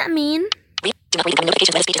 What does that mean? Do not read incoming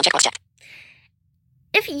notifications when speech on. Checkbox checked.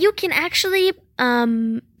 If you can actually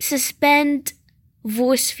suspend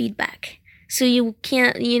voice feedback. So you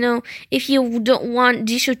can't, if you don't want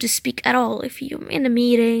DShow to speak at all, if you're in a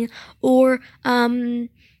meeting or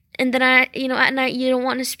and then at night you don't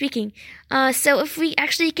want it speaking. So if we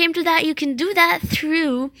actually came to that, you can do that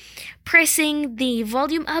through pressing the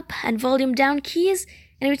volume up and volume down keys,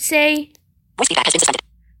 and it would say voice feedback has been suspended.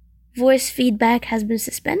 Voice feedback has been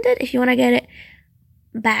suspended. If you want to get it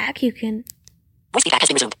back, you can voice feedback has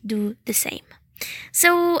been resumed. Do the same.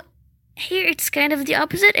 So here it's kind of the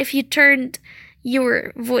opposite. If you turned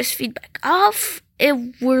your voice feedback off, it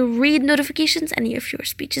will read notifications, and if your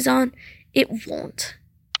speech is on, it won't.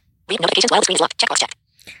 Read notifications while the screen is locked. Checkbox checked.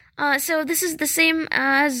 So this is the same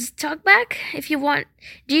as TalkBack. If you want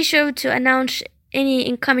DShow to announce any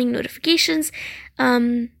incoming notifications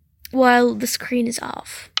while the screen is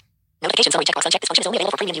off. Notifications summary checkbox unchecked. This function is only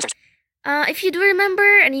available for premium users. If you do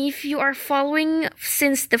remember, and if you are following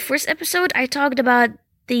since the first episode, I talked about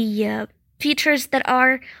the features that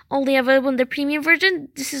are only available in the premium version.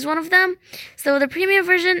 This is one of them. So the premium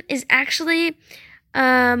version is actually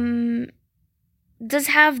does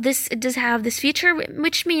have this feature,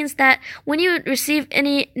 which means that when you receive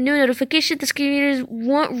any new notification, the screen readers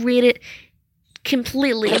won't read it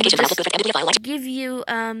completely. It will just give you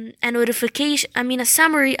a notification, a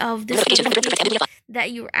summary of this notification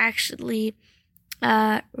that you're actually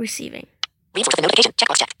receiving. Read source of notification.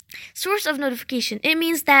 Checkbox checked. Source of notification. It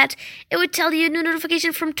means that it would tell you new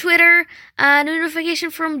notification from Twitter, new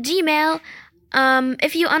notification from Gmail.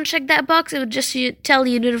 If you uncheck that box, it would just tell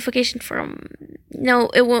you notification from. No,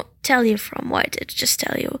 it won't tell you from what. It just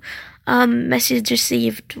tell you message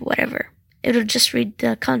received, whatever. It will just read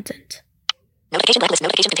the content. Notification blacklist.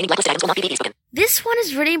 Notification containing blacklisted items will not be spoken. This one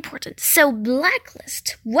is really important. So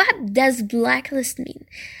blacklist. What does blacklist mean?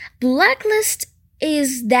 Blacklist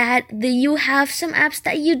is that you have some apps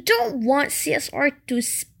that you don't want CSR to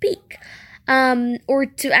speak, or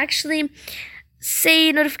to actually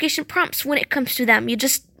say notification prompts when it comes to them. You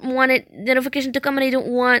just want the notification to come, and you don't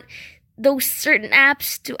want those certain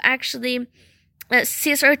apps to actually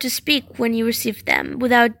CSR to speak when you receive them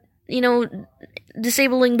without,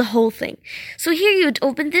 disabling the whole thing. So here you'd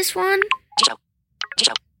open this one. Gshow.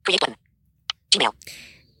 Create button. Gmail.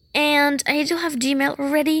 And I do have Gmail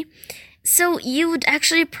already. So you would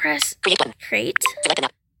actually press create button. Create. Select an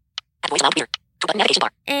app. Add voice loud beer. Button navigation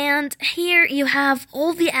bar. And here you have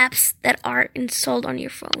all the apps that are installed on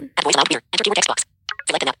your phone. Add voice loud beer. Enter keyword text box.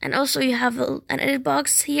 Select an app. And also you have an edit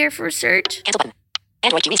box here for search. Cancel button.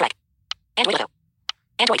 Android QE Strike. Android Auto.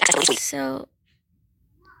 Android Accessibility Suite. So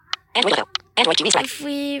Android Auto. Android QE Strike. if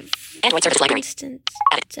we, Android Service for Library. instance,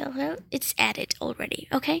 it's added already.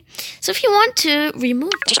 Okay. So if you want to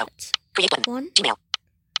remove Gshow. that Create button. one, Gmail.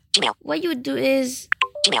 Gmail. what you would do is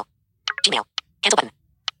Gmail. Gmail. Cancel button.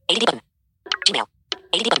 ADD button. Gmail.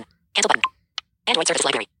 ADD button. Cancel button. Android Service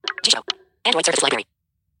Library. Gshow. Android Service Library.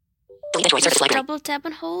 Delete Android Service just Library. double tap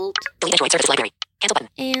and hold Delete Android Service Library. Cancel button.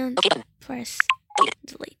 and OK button. press Delete.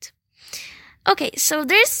 delete. Okay, so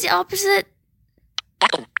there's the opposite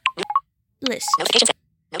Back button. list. Notification set.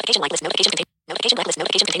 Notification like list. Notification contain. Notification like list.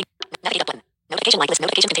 Notification containing. Navigate up button. Notification like list.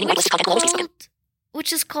 Notification containing whitelist content will always be spoken.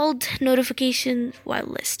 Which is called notification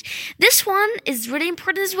whitelist. This one is really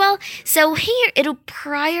important as well. So here it'll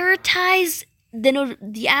prioritize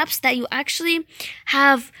the apps that you actually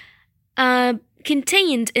have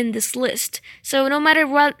contained in this list. So no matter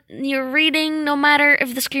what you're reading, no matter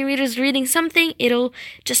if the screen reader is reading something, it'll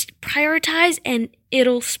just prioritize and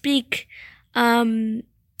it'll speak and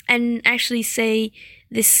and actually say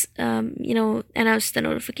this, announce the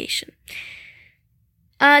notification.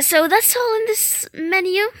 So that's all in this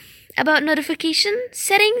menu about notification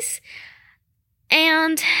settings.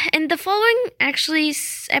 And in the following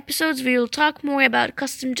episodes, we will talk more about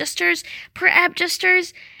custom gestures, per app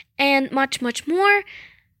gestures, and much, much more.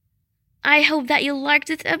 I hope that you liked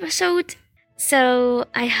this episode. So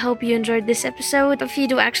I hope you enjoyed this episode. If you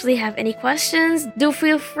do actually have any questions, do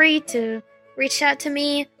feel free to reach out to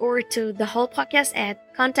me or to the whole podcast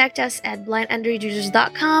at contact us at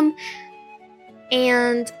blindandroidusers.com.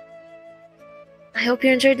 And I hope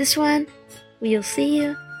you enjoyed this one. We'll see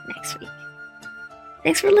you next week.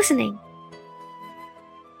 Thanks for listening.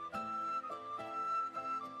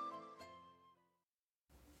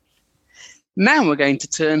 Now we're going to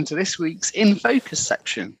turn to this week's In Focus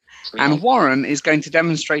section. And Warren is going to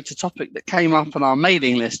demonstrate a topic that came up on our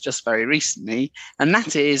mailing list just very recently, and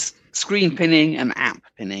that is screen pinning and app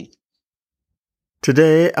pinning.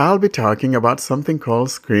 Today, I'll be talking about something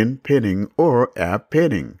called screen pinning or app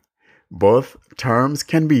pinning. Both terms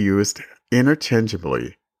can be used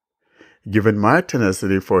interchangeably. Given my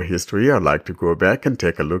tenacity for history, I'd like to go back and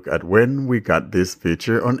take a look at when we got this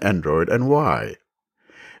feature on Android and why.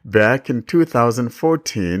 Back in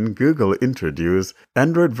 2014, Google introduced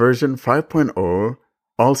Android version 5.0,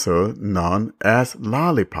 also known as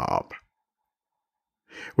Lollipop.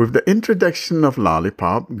 With the introduction of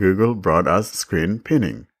Lollipop, Google brought us screen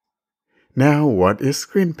pinning. Now, what is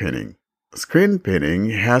screen pinning? Screen pinning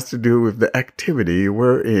has to do with the activity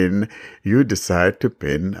wherein you decide to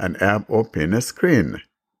pin an app or pin a screen.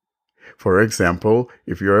 For example,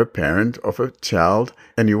 if you're a parent of a child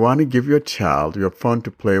and you want to give your child your phone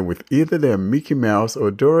to play with either their Mickey Mouse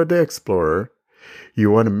or Dora the Explorer,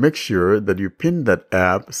 you want to make sure that you pin that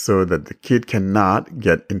app so that the kid cannot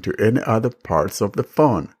get into any other parts of the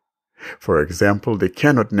phone. For example, they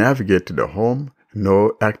cannot navigate to the home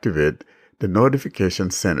nor activate the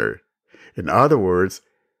notification center. In other words,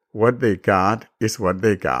 what they got is what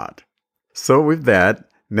they got. So with that,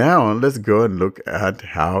 now let's go and look at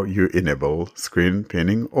how you enable screen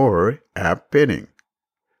pinning or app pinning.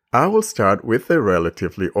 I will start with a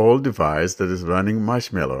relatively old device that is running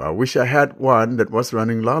Marshmallow. I wish I had one that was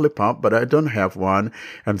running Lollipop, but I don't have one.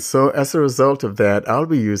 And so as a result of that, I'll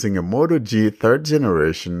be using a Moto G 3rd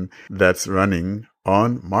generation that's running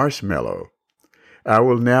on Marshmallow. I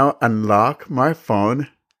will now unlock my phone.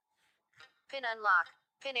 Pin unlock.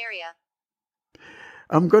 Pin area.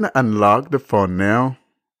 I'm going to unlock the phone now.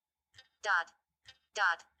 Dot.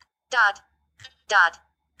 Dot. Dot. Dot.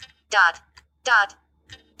 Dot. Dot.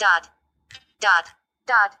 Dot. Dot.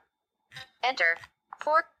 Dot. Enter.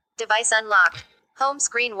 4. Device unlocked. Home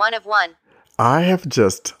screen 1 of 1. I have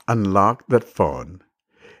just unlocked that phone.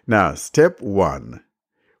 Now, step 1.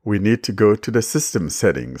 We need to go to the system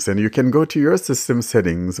settings, and you can go to your system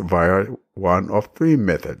settings via one of 3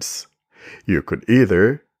 methods. You could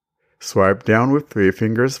either swipe down with 3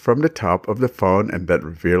 fingers from the top of the phone, and that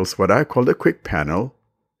reveals what I call the quick panel,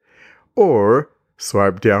 or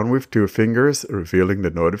swipe down with 2 fingers, revealing the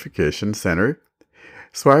notification center.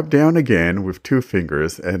 Swipe down again with 2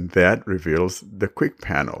 fingers, and that reveals the quick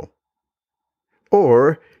panel.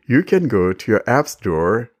 Or you can go to your app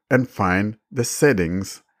store and find the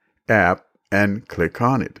settings app and click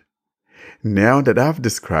on it. Now that I've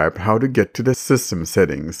described how to get to the system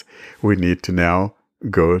settings, we need to now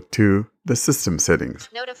go to the system settings.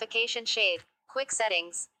 Notification shade. Quick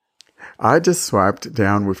settings. I just swiped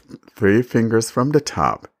down with 3 fingers from the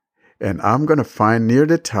top, and I'm going to find near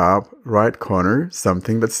the top right corner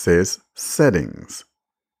something that says Settings.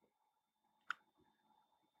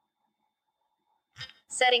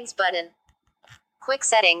 Settings button. Quick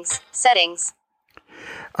settings. Settings.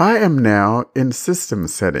 I am now in System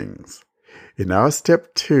Settings. In our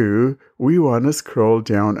step 2, we want to scroll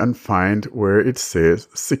down and find where it says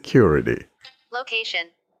Security. Location.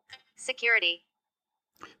 Security.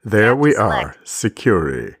 There we select. are,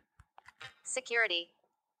 Security. Security.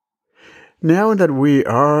 Now that we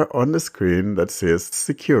are on the screen that says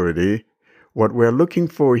Security, what we're looking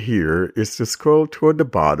for here is to scroll toward the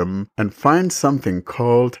bottom and find something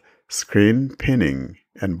called Screen Pinning.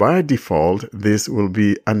 And by default, this will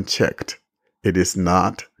be unchecked. It is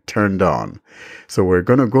not turned on. So we're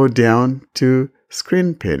going to go down to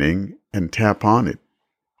Screen Pinning and tap on it.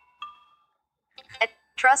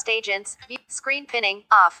 Trust agents. Screen pinning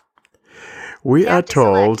off. We Tap are to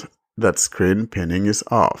told select. that screen pinning is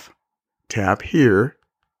off. Tap here.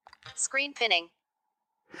 Screen pinning.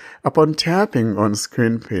 Upon tapping on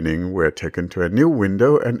screen pinning, we're taken to a new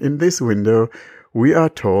window, and in this window, we are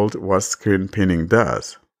told what screen pinning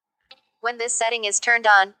does. When this setting is turned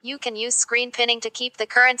on, you can use screen pinning to keep the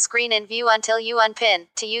current screen in view until you unpin.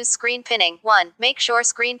 To use screen pinning, 1. Make sure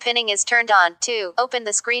screen pinning is turned on. 2. Open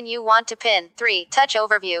the screen you want to pin. 3. Touch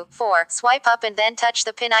overview. 4. Swipe up and then touch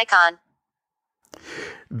the pin icon.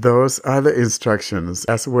 Those are the instructions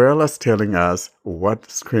as well as telling us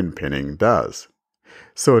what screen pinning does.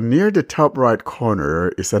 So near the top right corner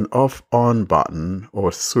is an off-on button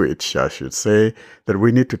or switch, I should say, that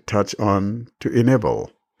we need to touch on to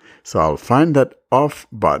enable. So I'll find that off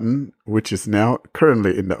button, which is now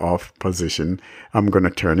currently in the off position. I'm going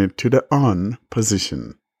to turn it to the on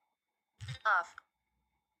position. Off.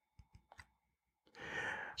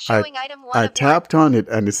 Showing item 1 I of tapped on it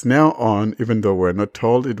and it's now on, even though we're not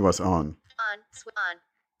told it was on.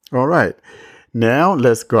 On. All right. Now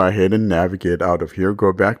let's go ahead and navigate out of here.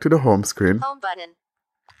 Go back to the home screen. Home button.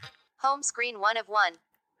 Home screen 1 of 1.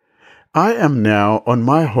 I am now on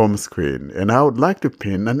my home screen and I would like to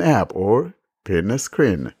pin an app or pin a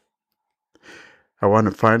screen. I want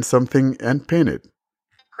to find something and pin it.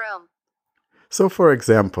 Chrome. So for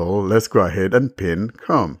example, let's go ahead and pin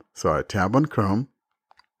Chrome. So I tap on Chrome.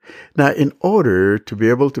 Now in order to be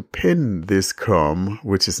able to pin this Chrome,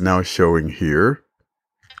 which is now showing here,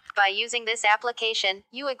 by using this application,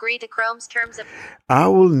 you agree to Chrome's terms of... I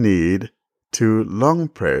will need to long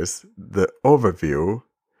press the overview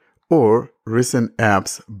or recent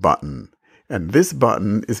apps button. And this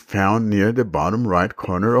button is found near the bottom right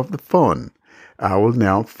corner of the phone. I will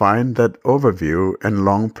now find that overview and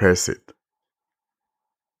long press it.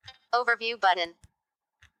 Overview button.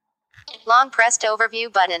 Long pressed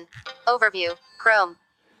overview button. Overview, Chrome.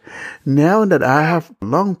 Now that I have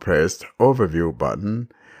long pressed overview button,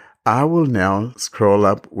 I will now scroll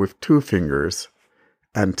up with 2 fingers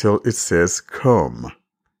until it says Chrome.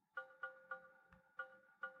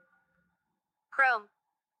 Chrome.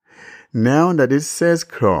 Now that it says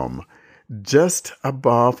Chrome, just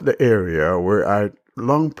above the area where I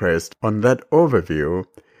long pressed on that overview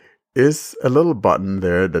is a little button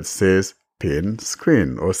there that says Pin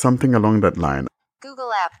Screen or something along that line.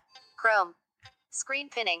 Google app. Chrome. Screen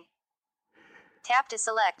pinning. Tap to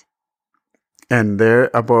select. And there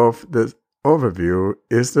above the overview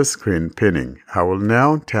is the screen pinning. I will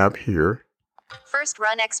now tap here. First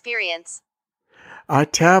run experience. I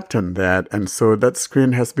tapped on that and so that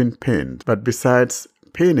screen has been pinned. But besides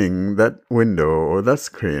pinning that window or that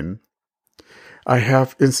screen, I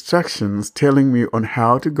have instructions telling me on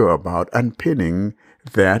how to go about unpinning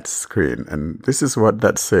that screen. And this is what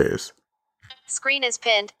that says. Screen is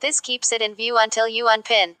pinned. This keeps it in view until you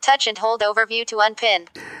unpin. Touch and hold overview to unpin.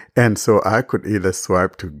 And so I could either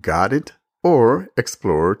swipe to got it or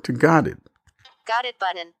explore to got it. Got it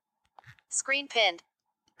button. Screen pinned.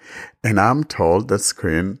 And I'm told that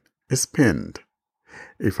screen is pinned.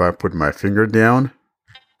 If I put my finger down.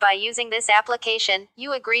 By using this application,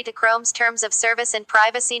 you agree to Chrome's terms of service and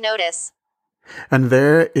privacy notice. And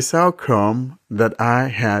there is our Chrome that I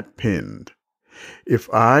had pinned. If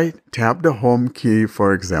I tap the home key,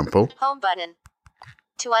 for example. Home button.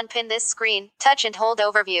 To unpin this screen, touch and hold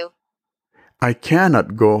overview. I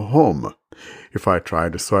cannot go home. If I try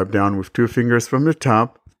to swipe down with 2 fingers from the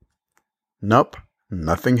top. Nope.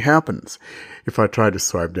 Nothing happens. If I try to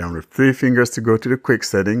swipe down with 3 fingers to go to the quick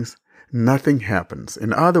settings, nothing happens.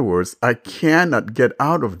 In other words, I cannot get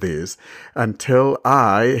out of this until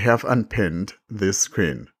I have unpinned this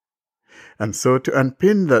screen. And so to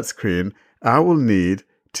unpin that screen, I will need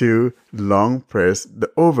to long press the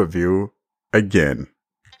overview again.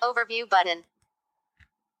 Overview button.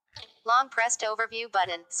 Long pressed overview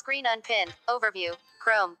button. Screen unpinned. Overview.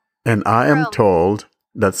 Chrome. And I am Chrome. told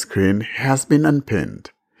that screen has been unpinned.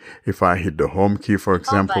 If I hit the home key, for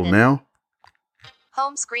example, button. now.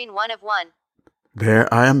 Home screen 1 of 1.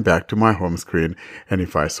 There I am back to my home screen. And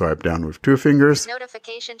if I swipe down with 2 fingers.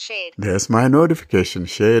 Notification shade. There's my notification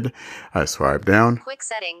shade. I swipe down. Quick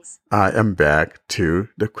settings. I am back to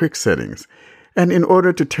the quick settings. And in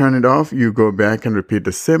order to turn it off, you go back and repeat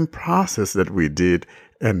the same process that we did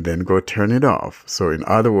and then go turn it off. So in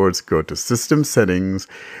other words, go to system settings,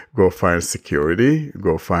 go find security,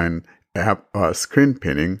 go find app screen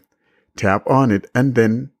pinning, tap on it, and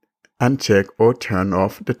then uncheck or turn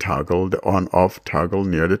off the toggle, the on-off toggle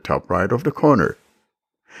near the top right of the corner.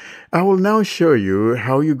 I will now show you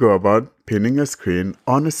how you go about pinning a screen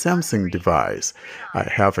on a Samsung device. I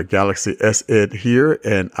have a Galaxy S8 here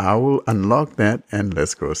and I will unlock that and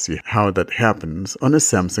let's go see how that happens on a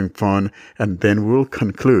Samsung phone, and then we'll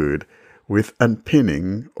conclude with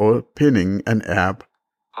unpinning or pinning an app.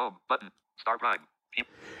 Home button. Start Prime.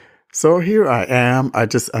 So here I am. I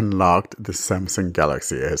just unlocked the Samsung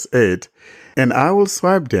Galaxy S8, and I will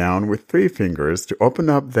swipe down with 3 fingers to open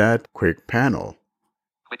up that quick panel.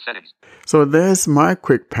 Quick settings. So there's my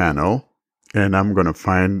quick panel, and I'm going to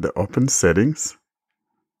find the open settings.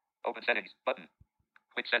 Open settings button.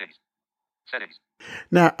 Quick settings. Settings.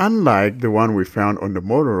 Now, unlike the one we found on the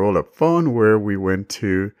Motorola phone where we went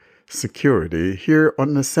to security, here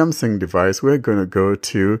on the Samsung device, we're going to go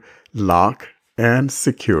to lock and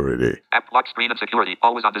security. App lock screen and security.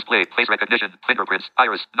 Always on display. Face recognition. Fingerprints.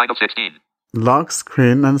 Iris. 9 of 16. Lock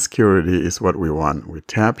screen and security is what we want. We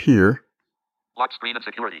tap here. Lock screen and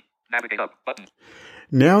security. Navigate up button.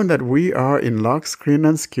 Now that we are in lock screen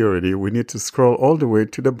and security, we need to scroll all the way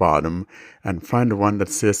to the bottom and find the one that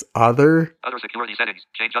says Other security settings.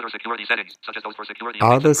 Change other security settings, such as those for security.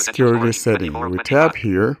 Other security settings. We tap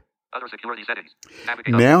here. Other security settings.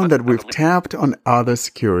 Navigate up Now button. that we've tapped on Other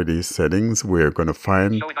security settings, we're going to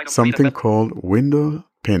find something called Window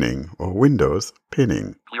Pinning or Windows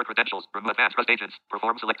Pinning. Clear credentials. Remove advanced trust agents.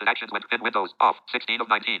 Perform selected actions when pin windows off. 16 of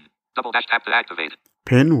 19. Double dash tap to activate.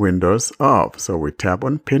 Pin Windows off. So we tap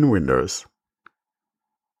on Pin Windows.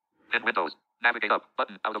 Pin windows. Navigate up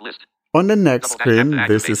button out of list. On the next screen,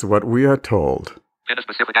 this is what we are told. Pin a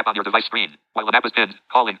specific app on your device screen. While an app is pinned,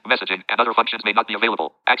 calling, messaging, and other functions may not be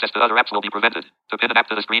available. Access to other apps will be prevented. To pin an app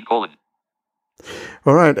to the screen, colon.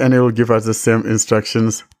 All right, and it will give us the same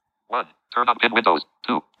instructions. 1. Turn on pin windows.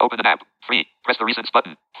 2. Open an app. 3. Press the recents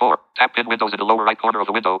button. 4. Tap pin windows in the lower right corner of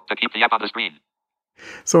the window to keep the app on the screen.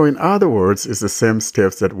 So in other words, it's the same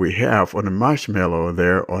steps that we have on the Marshmallow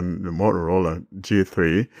there on the Motorola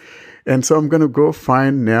G3. And so I'm going to go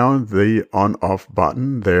find now the on-off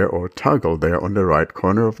button there or toggle there on the right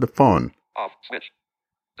corner of the phone. Off switch.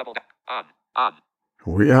 Double tap. On.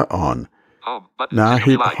 We are on. Home button. Now System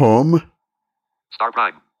hit UI. home. Star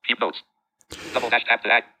prime. Keep notes. Double dash tap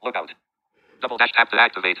to act. Lookout. Double dash tap to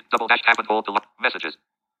activate. Double dash tap and hold to lock messages.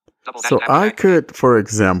 Double dash So tap to I activate. could, for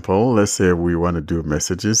example, let's say we want to do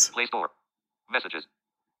messages Play Store. Messages.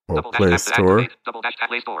 or Double dash Play tap to Store. activate. Double dash tap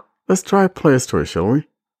Play Store. Let's try Play Store, shall we?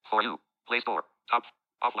 For you. Play Store. Top.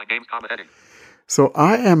 Offline games, heading. So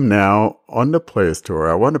I am now on the Play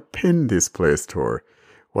Store. I want to pin this Play Store.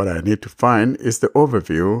 What I need to find is the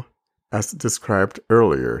overview as described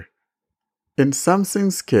earlier. In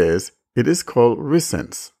Samsung's case, it is called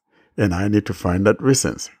Recents, and I need to find that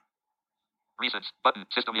Recents. Recents. Button.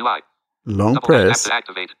 System UI. Long Double dash press. tap to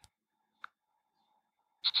activate.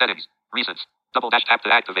 Settings. Recents. Double dash tap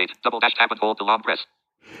to activate. Double dash tap and hold to long press.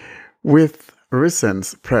 With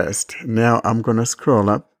Recents pressed, now I'm going to scroll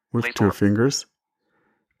up with Play 2 Store. fingers.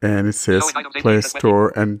 And it says Showing items Play in the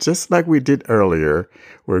Store. And just like we did earlier,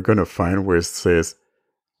 we're going to find where it says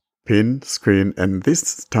Pin Screen. And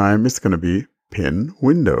this time it's going to be Pin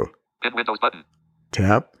Window. Pin Windows button.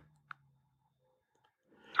 Tap.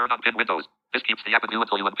 Turn on pin windows. This keeps the app in view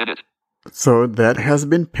until you unpin it. So that has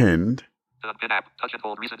been pinned. To unpin app. Touch and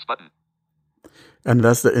hold recents button. And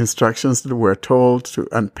that's the instructions that we're told to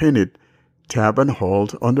unpin it. Tap and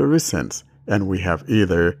hold on the Recents. And we have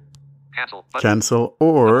either Cancel button. cancel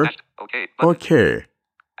or Okay. Button. OK.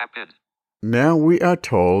 App pinned. Now we are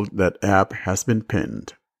told that app has been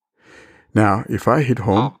pinned. Now, if I hit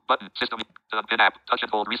home, Home button. System. To unpin app. Touch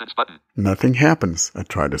and hold recents button. nothing happens. I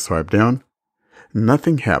try to swipe down.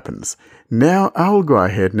 Nothing happens. Now I'll go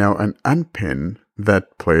ahead now and unpin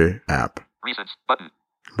that Play app. Recents button.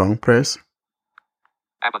 Long press.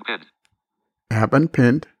 App unpinned. App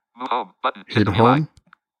unpinned. Move home button. Hit System UI. home.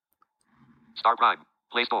 Star Prime.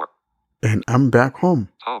 Play Store. And I'm back home.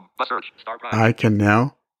 Home. Bus search. Star Prime. I can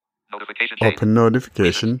now Notification shade. open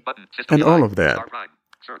notification Recents button. System and UI. all of that. Star Prime.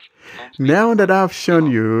 Search. Home screen. Now that I've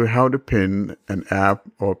shown you how to pin an app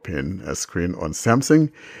or pin a screen on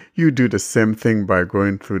Samsung, you do the same thing by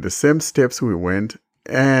going through the same steps we went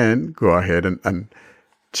and go ahead and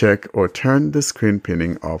check or turn the screen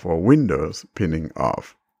pinning off or Windows pinning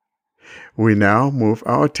off. We now move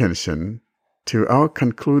our attention to our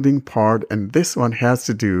concluding part, and this one has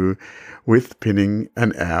to do with pinning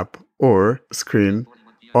an app or screen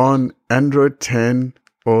on Android 10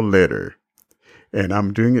 or later. And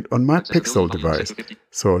I'm doing it on my Pixel device.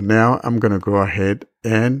 So now I'm going to go ahead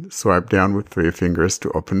and swipe down with 3 fingers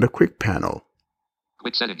to open the quick panel.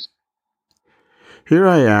 Quick settings. Here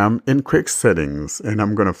I am in quick settings, and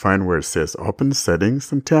I'm going to find where it says open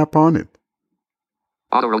settings and tap on it.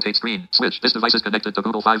 Auto rotate screen. Switch. This device is connected to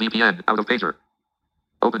Google Fi VPN. Out of pager.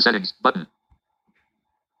 Open settings button.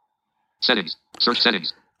 Settings. Search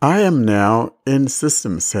settings. I am now in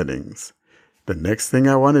system settings. The next thing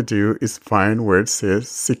I want to do is find where it says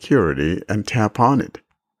security and tap on it.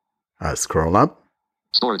 I scroll up.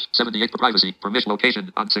 Storage, 78 privacy, permission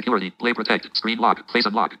location, on security, play protect, screen lock, face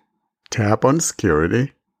unlock. Tap on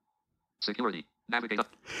security. Security, navigate up.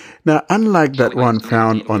 Now, unlike that one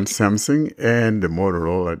found on Samsung and the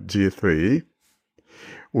Motorola G3,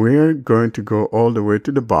 we're going to go all the way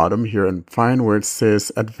to the bottom here and find where it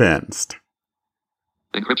says advanced.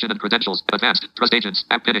 Encryption and credentials, advanced, trust agents,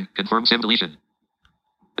 app pinning, confirm SIM deletion.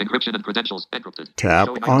 Encryption and credentials, encrypted. Tap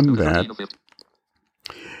Showing on items that. 13 of 50.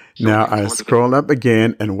 Now Showing I items 4 to scroll up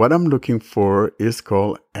again, and what I'm looking for is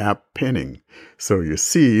called app pinning. So you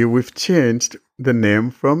see, we've changed the name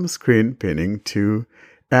from screen pinning to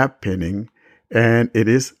app pinning, and it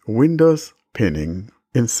is Windows pinning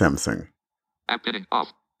in Samsung. 50. App pinning,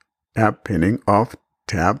 off. App pinning off,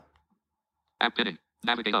 tab, App pinning,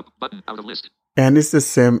 navigate up, button, out of list. and it's the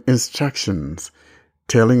same instructions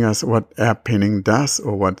telling us what app pinning does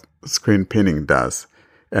or what screen pinning does.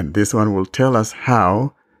 And this one will tell us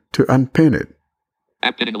how to unpin it.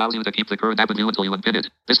 App pinning allows you to keep the current app in view until you unpin it.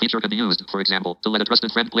 This feature can be used, for example, to let a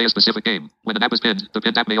trusted friend play a specific game. When an app is pinned, the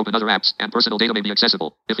pinned app may open other apps, and personal data may be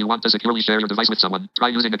accessible. If you want to securely share your device with someone, try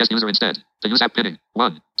using a guest user instead. To use app pinning,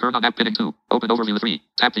 1. Turn on app pinning 2. Open overview 3.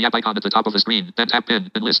 Tap the app icon at the top of the screen, then tap pin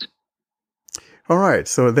and list. All right,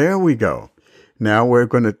 so there we go. Now we're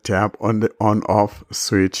going to tap on the on-off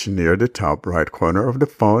switch near the top right corner of the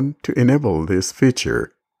phone to enable this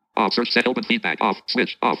feature. Off, search set, open feedback, off,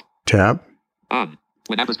 switch, off, Tap, on.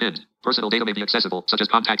 When app is pinned, personal data may be accessible, such as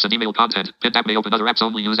contacts and email content. Pinned app may open other apps.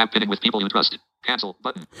 Only use app pinning with people you trust. Cancel,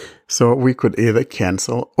 button. so we could either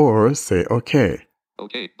cancel or say OK.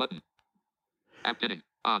 OK, button. App pinning,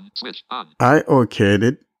 on, switch, on. I okayed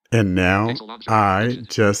it, and now Cancel launcher, I actions.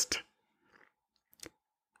 just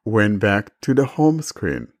went back to the home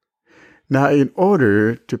screen. Now, in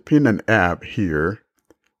order to pin an app here,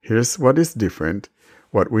 here's what is different.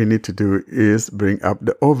 What we need to do is bring up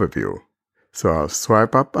the overview. So I'll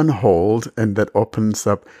swipe up and hold, and that opens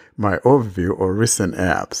up my overview or recent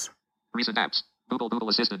apps. Recent apps. Google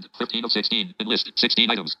Assistant, 15 of 16. In list,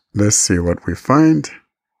 16 items. Let's see what we find.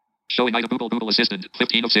 Showing item Google Assistant,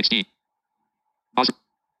 15 of 16. Pause.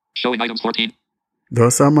 Showing items 14.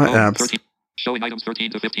 Those are my Home, apps. 13. Showing items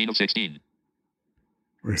 13 to 15 of 16.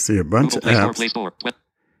 We see a bunch Google of Play Store, apps. Play Store.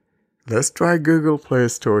 Let's try Google Play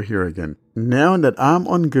Store here again. Now that I'm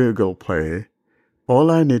on Google Play, all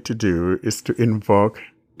I need to do is to invoke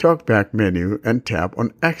TalkBack menu and tap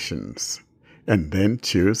on Actions, and then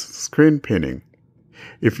choose Screen Pinning.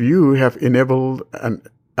 If you have enabled an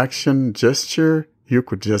action gesture, you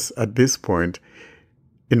could just at this point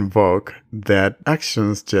invoke that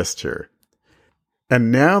actions gesture. And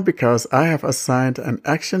now because I have assigned an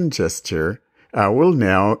action gesture, I will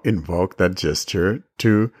now invoke that gesture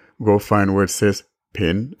to go find where it says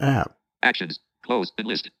Pin App. Actions. Close and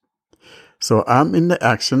list. So I'm in the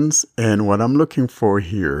actions, and what I'm looking for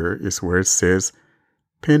here is where it says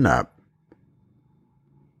Pin App.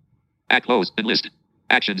 App close and list.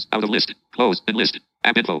 Actions out of list. Close and list.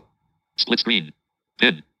 App info. Split screen.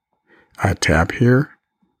 Pin. I tap here.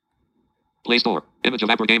 Play Store. Image of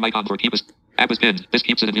app or game icon for keep. App is pinned. This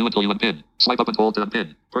keeps it in view until you unpin. Swipe up and hold to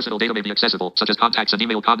unpin. Personal data may be accessible, such as contacts and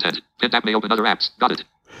email content. Pinned app may open other apps. Got it.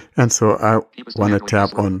 And so I Keep us want to Android tap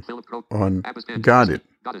password. Philip Pro. on App is pinned. Got It.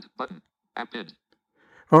 Got it. Button. App pinned.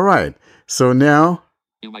 All right. So now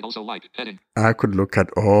You might also like heading. I could look at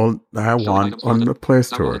all I Show want items on the sorted. Play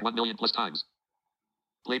Store. Downloaded 1 million plus times.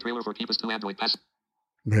 Play trailer for Keep Us to Android Pass.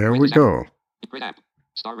 There we go. Great app.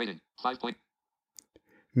 Star rating. 5 point.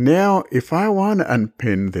 Now, if I want to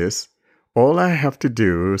unpin this, all I have to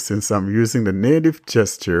do, since I'm using the native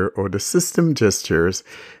gesture or the system gestures,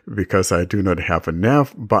 because I do not have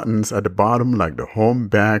enough buttons at the bottom like the home,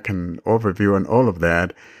 back, and overview and all of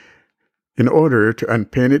that, in order to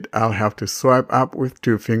unpin it, I'll have to swipe up with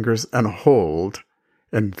 2 fingers and hold,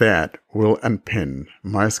 and that will unpin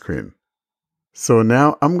my screen. So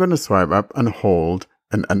now I'm going to swipe up and hold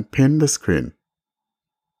and unpin the screen.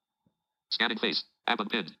 Scanning face. App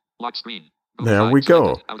unpinned. Lock screen. There we go.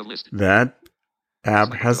 Selected. Out of list. That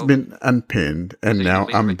app has been unpinned, and now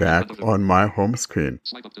I'm back on my home screen.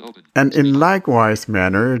 Swipe up to open. And in likewise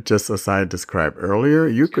manner, just as I described earlier,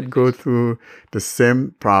 you could go through the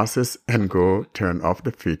same process and go turn off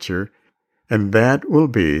the feature. And that will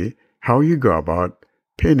be how you go about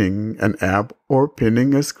pinning an app or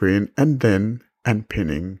pinning a screen and then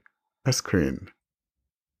unpinning a screen.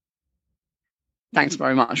 Thanks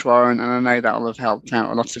very much, Warren. And I know that will have helped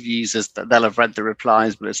out a lot of users that they'll have read the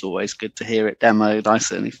replies, but it's always good to hear it demoed. I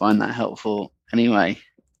certainly find that helpful anyway.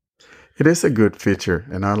 It is a good feature,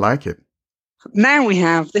 and I like it. Now we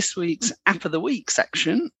have this week's App of the Week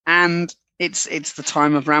section, and it's the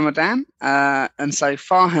time of Ramadan. And so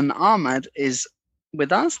Farhan Ahmed is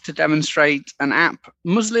with us to demonstrate an app,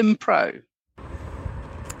 Muslim Pro.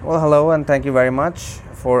 Well, hello, and thank you very much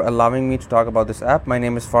for allowing me to talk about this app. My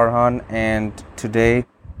name is Farhan, and today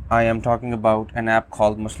I am talking about an app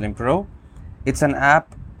called Muslim Pro. It's an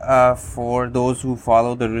app for those who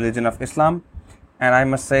follow the religion of Islam, and I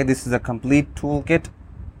must say this is a complete toolkit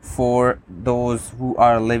for those who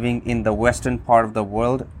are living in the western part of the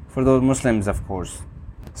world, for those Muslims, of course.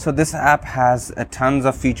 So this app has tons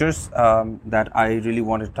of features that I really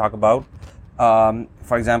wanted to talk about.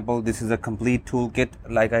 For example, this is a complete toolkit.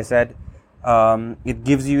 Like I said, it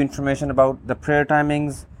gives you information about the prayer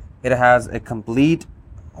timings. It has a complete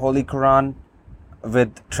Holy Quran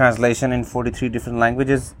with translation in 43 different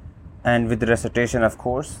languages and with recitation, of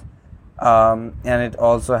course. And it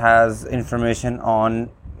also has information on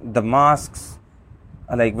the mosques,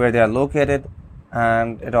 like where they are located,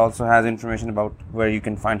 and it also has information about where you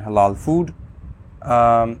can find halal food.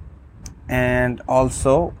 And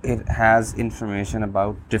also it has information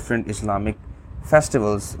about different Islamic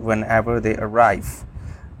festivals whenever they arrive.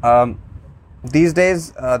 These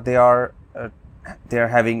days they are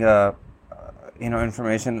having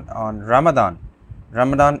information on Ramadan.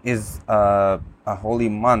 Ramadan is a holy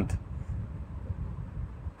month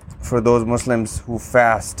for those Muslims who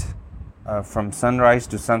fast from sunrise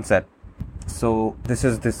to sunset. So this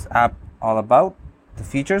is this app all about, the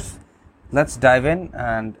features. Let's dive in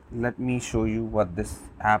and let me show you what this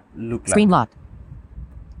app looks like. Screen locked.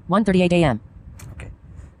 1:38 a.m. Okay.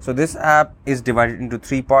 So this app is divided into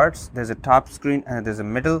three parts. There's a top screen, and there's a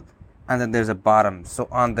middle, and then there's a bottom. So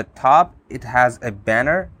on the top, it has a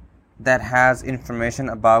banner that has information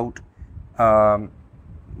about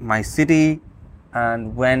my city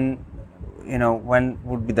and when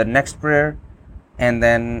would be the next prayer, and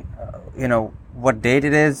then what date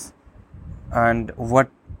it is, and what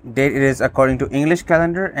date it is according to English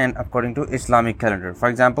calendar and according to Islamic calendar. For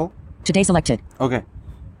example, today selected. Okay.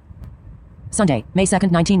 Sunday, May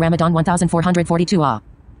 2nd, 19 Ramadan 1442 Ah.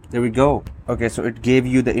 There we go. Okay, so it gave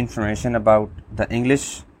you the information about the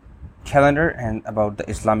English calendar and about the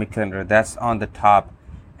Islamic calendar. That's on the top.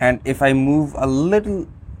 And if I move a little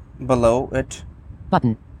below it,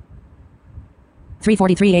 button.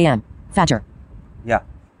 3:43 a.m. Fajr. Yeah,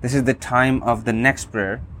 this is the time of the next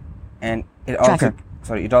prayer, and it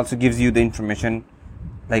also gives you the information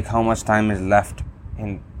like how much time is left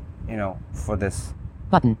in for this.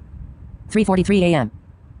 Button. 3:43 a.m.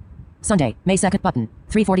 Sunday, May 2nd. Button.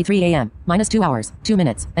 3:43 a.m. -2 hours, 2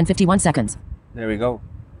 minutes, and 51 seconds. There we go.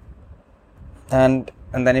 And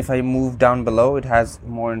then if I move down below, it has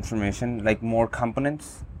more information, like more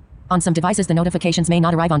components. On some devices, the notifications may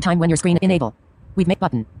not arrive on time when your screen enable. We've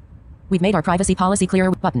made our privacy policy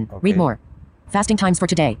clearer. Button. Okay. Read more. Fasting times for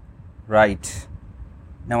today. Right.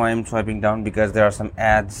 Now I am swiping down because there are some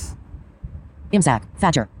ads. Imsak.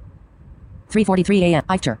 Fajr. 3:43 a.m.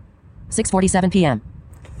 Iftar. 6:47 p.m.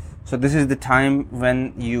 So this is the time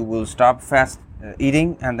when you will stop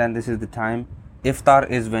eating, and then this is the time. Iftar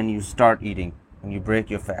is when you start eating, when you break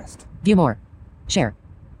your fast. View more. Share.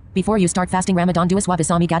 Before you start fasting Ramadan, do aswab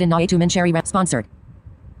isami gadin naetu min shari sponsored.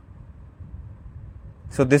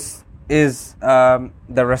 So this is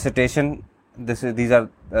the recitation. These are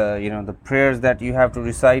the prayers that you have to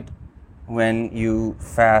recite when you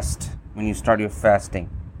fast, when you start your fasting.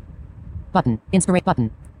 Button. Inspirate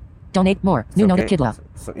button. Donate more. New note Kidla.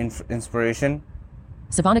 So inspiration.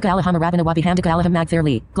 Subhanaka Allahumma rabbana wa bihamdika Allahumma magfir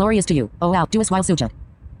li. Glory is to you, O Allah. Do us while sujud.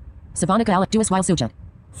 Subhanaka Allah. Do us while sujud.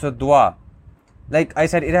 So dua. Like I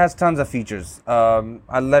said, it has tons of features.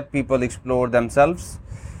 I'll let people explore themselves.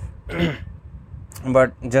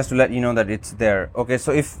 But just to let you know that it's there. Okay,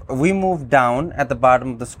 so if we move down at the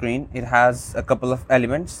bottom of the screen, it has a couple of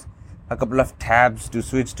elements, a couple of tabs to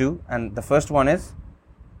switch to, and the first one is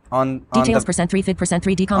on details %3 fid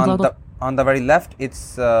 %3 decom global. On the very left,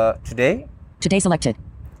 it's today. Today selected.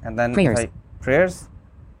 And then prayers. Prayers.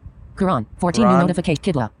 Quran 14 new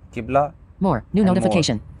notification. Qibla. More new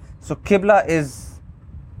notification. More. So Qibla is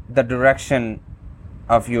the direction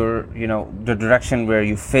of your, the direction where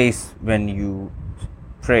you face when you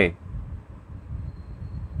pray.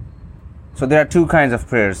 So there are two kinds of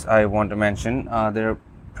prayers I want to mention. There are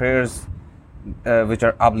prayers which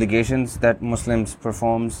are obligations that Muslims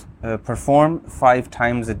perform 5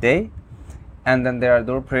 times a day, and then there are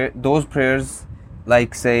those prayers,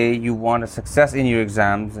 like say you want a success in your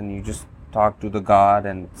exams and you just talk to the God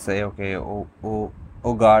and say, okay,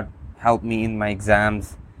 oh God, help me in my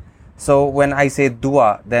exams. So when I say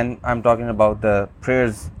dua, then I'm talking about the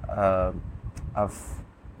prayers of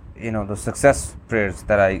the success prayers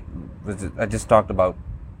that I just talked about.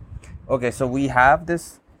 Okay, so we have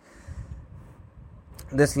this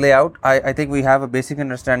this layout, I think we have a basic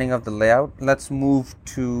understanding of the layout. Let's move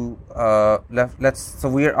to so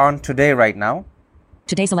we are on today right now.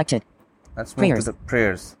 Today selected. Let's move Prayers. to the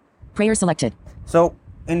prayers. Prayers selected. So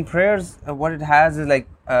in prayers, what it has is like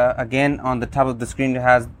again on the top of the screen it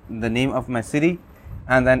has the name of my city,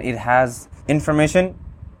 and then it has information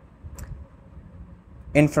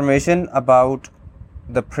about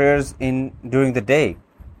the prayers during the day.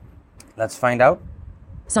 Let's find out.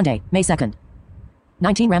 Sunday, May 2nd.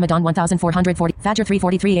 19 Ramadan 1440. Fajr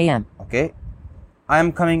 3:43 a.m. Okay, I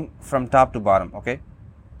am coming from top to bottom. Okay,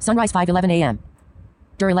 Sunrise 5:11 a.m.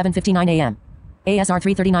 Dur 11:59 a.m. ASR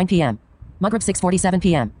 3:39 p.m. Maghrib 6:47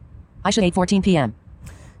 p.m. Isha 8:14 p.m.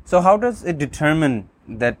 so how does it determine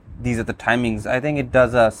that these are the timings? I think it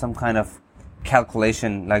does some kind of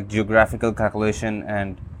calculation, like geographical calculation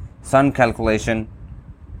and sun calculation,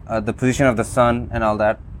 the position of the sun and all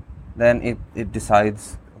that. Then it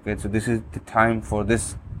decides, okay, so this is the time for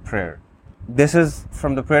this prayer. This is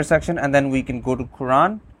from the prayer section, and then we can go to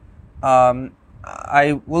Quran.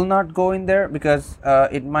 I will not go in there because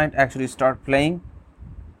it might actually start playing.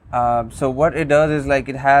 So what it does is like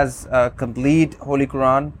it has a complete Holy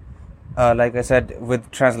Quran, like I said, with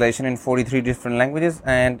translation in 43 different languages,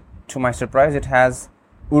 and to my surprise it has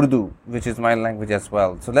Urdu, which is my language as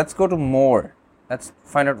well. So let's go to more. Let's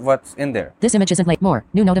find out what's in there. This image isn't late. More.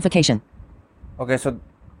 New notification. Okay, so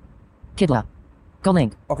Qibla. Go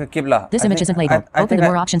link. okay, Qibla. This image isn't labeled. Open the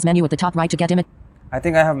More Options menu at the top right to get image. I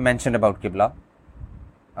think I have mentioned about Qibla.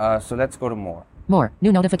 So let's go to more. More.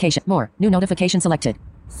 New notification. More. New notification selected.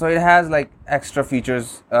 So it has like extra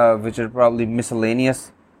features which are probably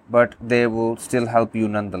miscellaneous, but they will still help you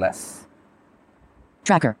nonetheless.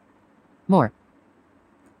 Tracker. More.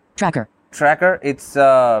 Tracker. Tracker, it's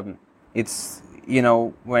you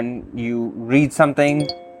know, when you read something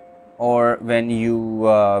or when you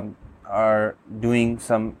are doing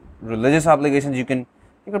some religious obligations, you could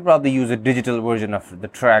probably use a digital version of the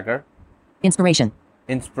tracker. Inspiration.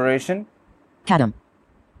 Khatam.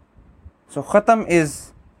 So khatam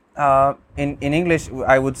is in English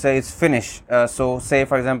I would say it's finish. So say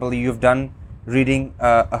for example you've done reading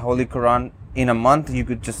a Holy Quran in a month, you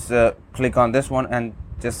could just click on this one and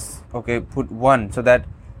just put 1, so that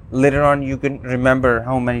later on you can remember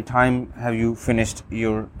how many times have you finished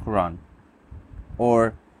your Quran,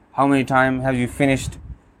 or how many times have you finished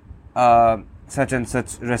such and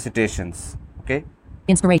such recitations. Okay.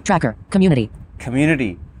 Inspirate tracker. Community.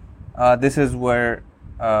 This is where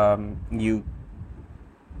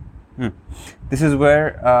this is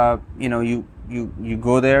where you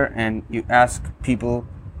go there and you ask people,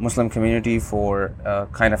 Muslim community, for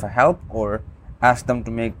kind of a help, or ask them to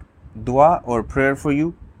make dua or prayer for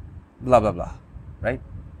you, blah blah blah, right?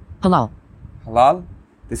 Halal.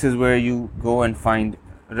 This is where you go and find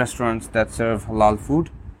restaurants that serve halal food.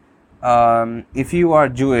 If you are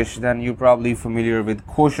Jewish, then you're probably familiar with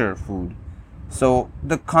kosher food. So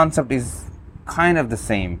the concept is kind of the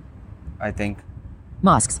same, I think.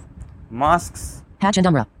 Mosques. Hajj and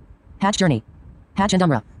Umrah. Hajj journey. Hajj and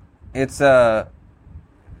Umrah. It's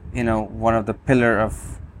one of the pillar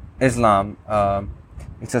of Islam.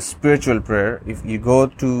 It's a spiritual prayer. If you go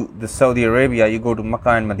to the Saudi Arabia, you go to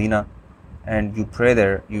Makkah and Medina, and you pray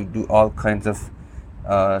there. You do all kinds of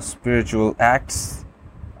spiritual acts,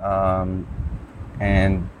 and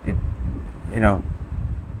it,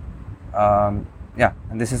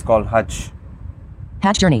 and this is called Hajj.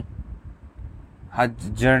 Hajj journey.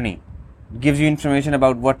 It gives you information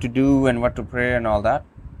about what to do and what to pray and all that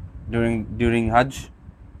during Hajj.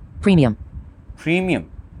 Premium.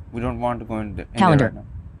 We don't want to go in there Calendar. right now.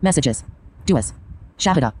 Messages. Duas.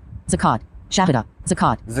 Shahada. Zakat.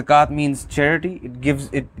 Zakat means charity. It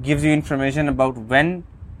gives you information about when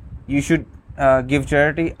you should give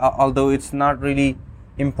charity. Although it's not really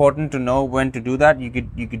important to know when to do that. You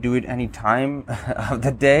could do it any time of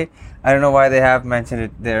the day. I don't know why they have mentioned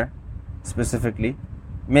it there specifically.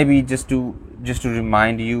 Maybe just to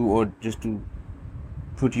remind you, or just to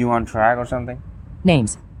put you on track or something.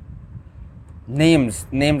 Names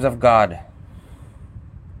of God.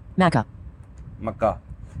 Makkah.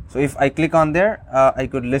 So if I click on there, I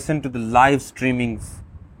could listen to the live stream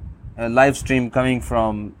coming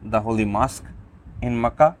from the Holy Mosque in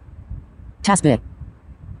Makkah. Tasbih.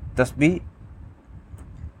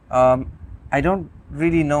 I don't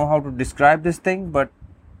really know how to describe this thing, but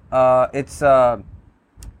it's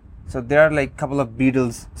so there are like a couple of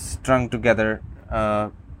beetles strung together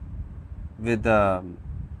with a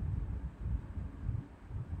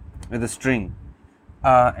string,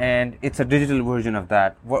 and it's a digital version of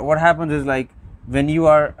that. What happens is, like, when you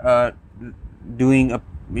are doing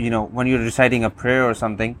when you're reciting a prayer or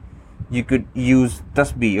something, you could use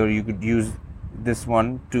Tasbih, or you could use this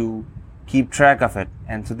one to keep track of it.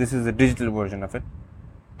 And so this is a digital version of it.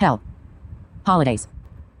 Health. Holidays.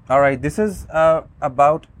 All right, this is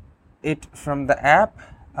about it from the app.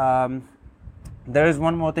 There is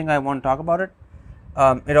one more thing I want to talk about it.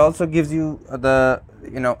 It also gives you the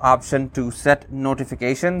option to set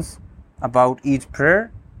notifications about each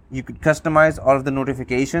prayer. You could customize all of the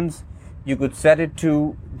notifications. You could set it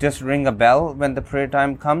to just ring a bell when the prayer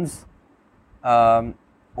time comes,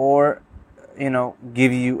 or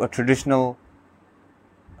give you a traditional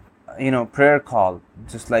prayer call,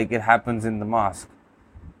 just like it happens in the mosque.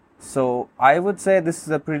 So I would say this is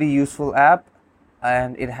a pretty useful app,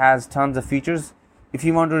 and it has tons of features. If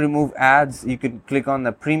you want to remove ads, you can click on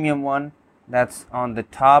the premium one that's on the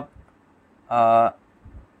top. Let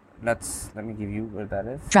me give you where that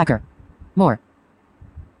is. Tracker. More.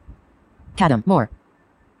 Kadam. More.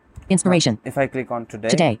 Inspiration. If I click on today.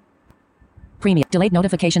 Today. Premium. Delayed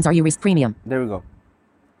notifications. Are you premium? There we go.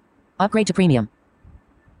 Upgrade to premium.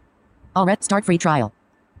 Alright. Start free trial.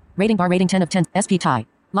 Rating bar. Rating 10 of 10. SP tie.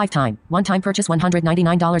 Lifetime. One-time purchase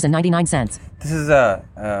 $199.99. This is a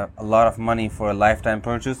lot of money for a lifetime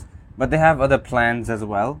purchase, but they have other plans as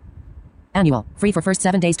well. Annual. Free for first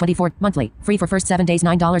 7 days 24. Monthly. Free for first 7 days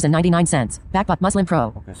 $9.99. Backbot Muslim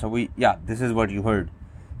Pro. Okay, so this is what you heard.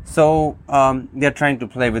 So they're trying to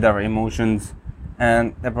play with our emotions,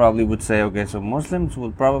 and they probably would say, okay, so Muslims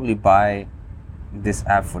will probably buy this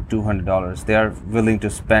app for $200. They are willing to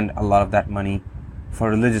spend a lot of that money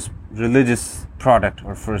for religious product,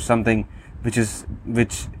 or for something which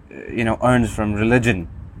earns from religion.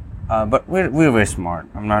 But we're very smart.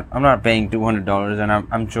 I'm not paying $200, and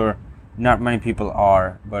I'm sure not many people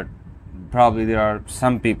are, but probably there are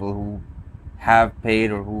some people who have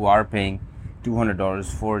paid or who are paying $200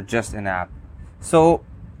 for just an app. So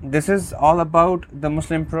this is all about the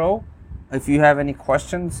Muslim Pro. If you have any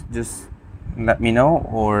questions, just let me know,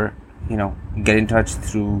 or get in touch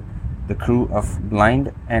through the crew of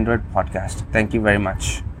Blind Android Podcast. Thank you very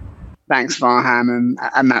much. Thanks, Farhan,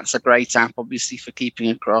 and that's a great app, obviously, for keeping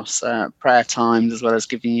across prayer times, as well as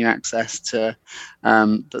giving you access to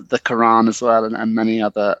the Quran as well, and many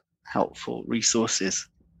other helpful resources.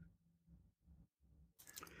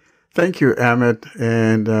 Thank you, Ahmed.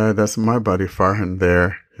 And that's my buddy Farhan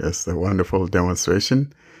there. It's a wonderful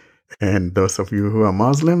demonstration. And those of you who are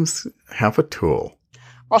Muslims, have a tool.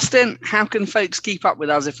 Austin, how can folks keep up with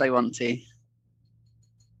us if they want to?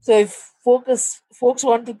 So if folks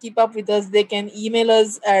want to keep up with us, they can email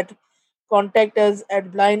us at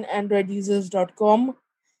contactus@blindandroidusers.com.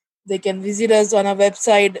 They can visit us on our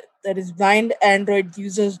website, that is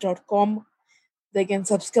blindandroidusers.com. They can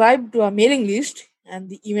subscribe to our mailing list, and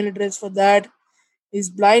the email address for that is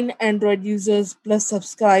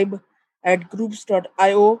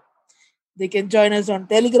blindandroidusers+subscribe@groups.io. They can join us on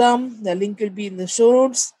Telegram. The link will be in the show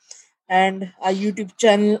notes, and our YouTube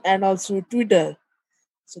channel, and also Twitter.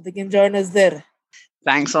 So they can join us there.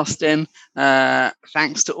 Thanks, Austin.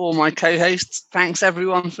 Thanks to all my co-hosts. Thanks,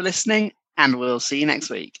 everyone, for listening, and we'll see you next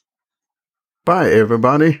week. Bye,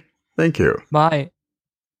 everybody. Thank you. Bye.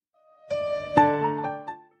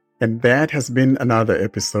 And that has been another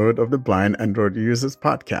episode of the Blind Android Users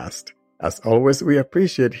Podcast. As always, we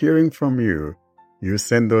appreciate hearing from you. You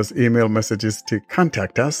send those email messages to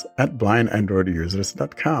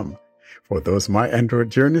contactus@blindandroidusers.com. For those My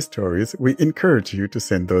Android Journey stories, we encourage you to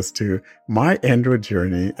send those to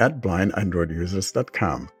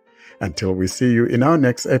myandroidjourney@blindandroidusers.com. Until we see you in our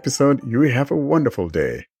next episode, you have a wonderful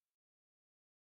day.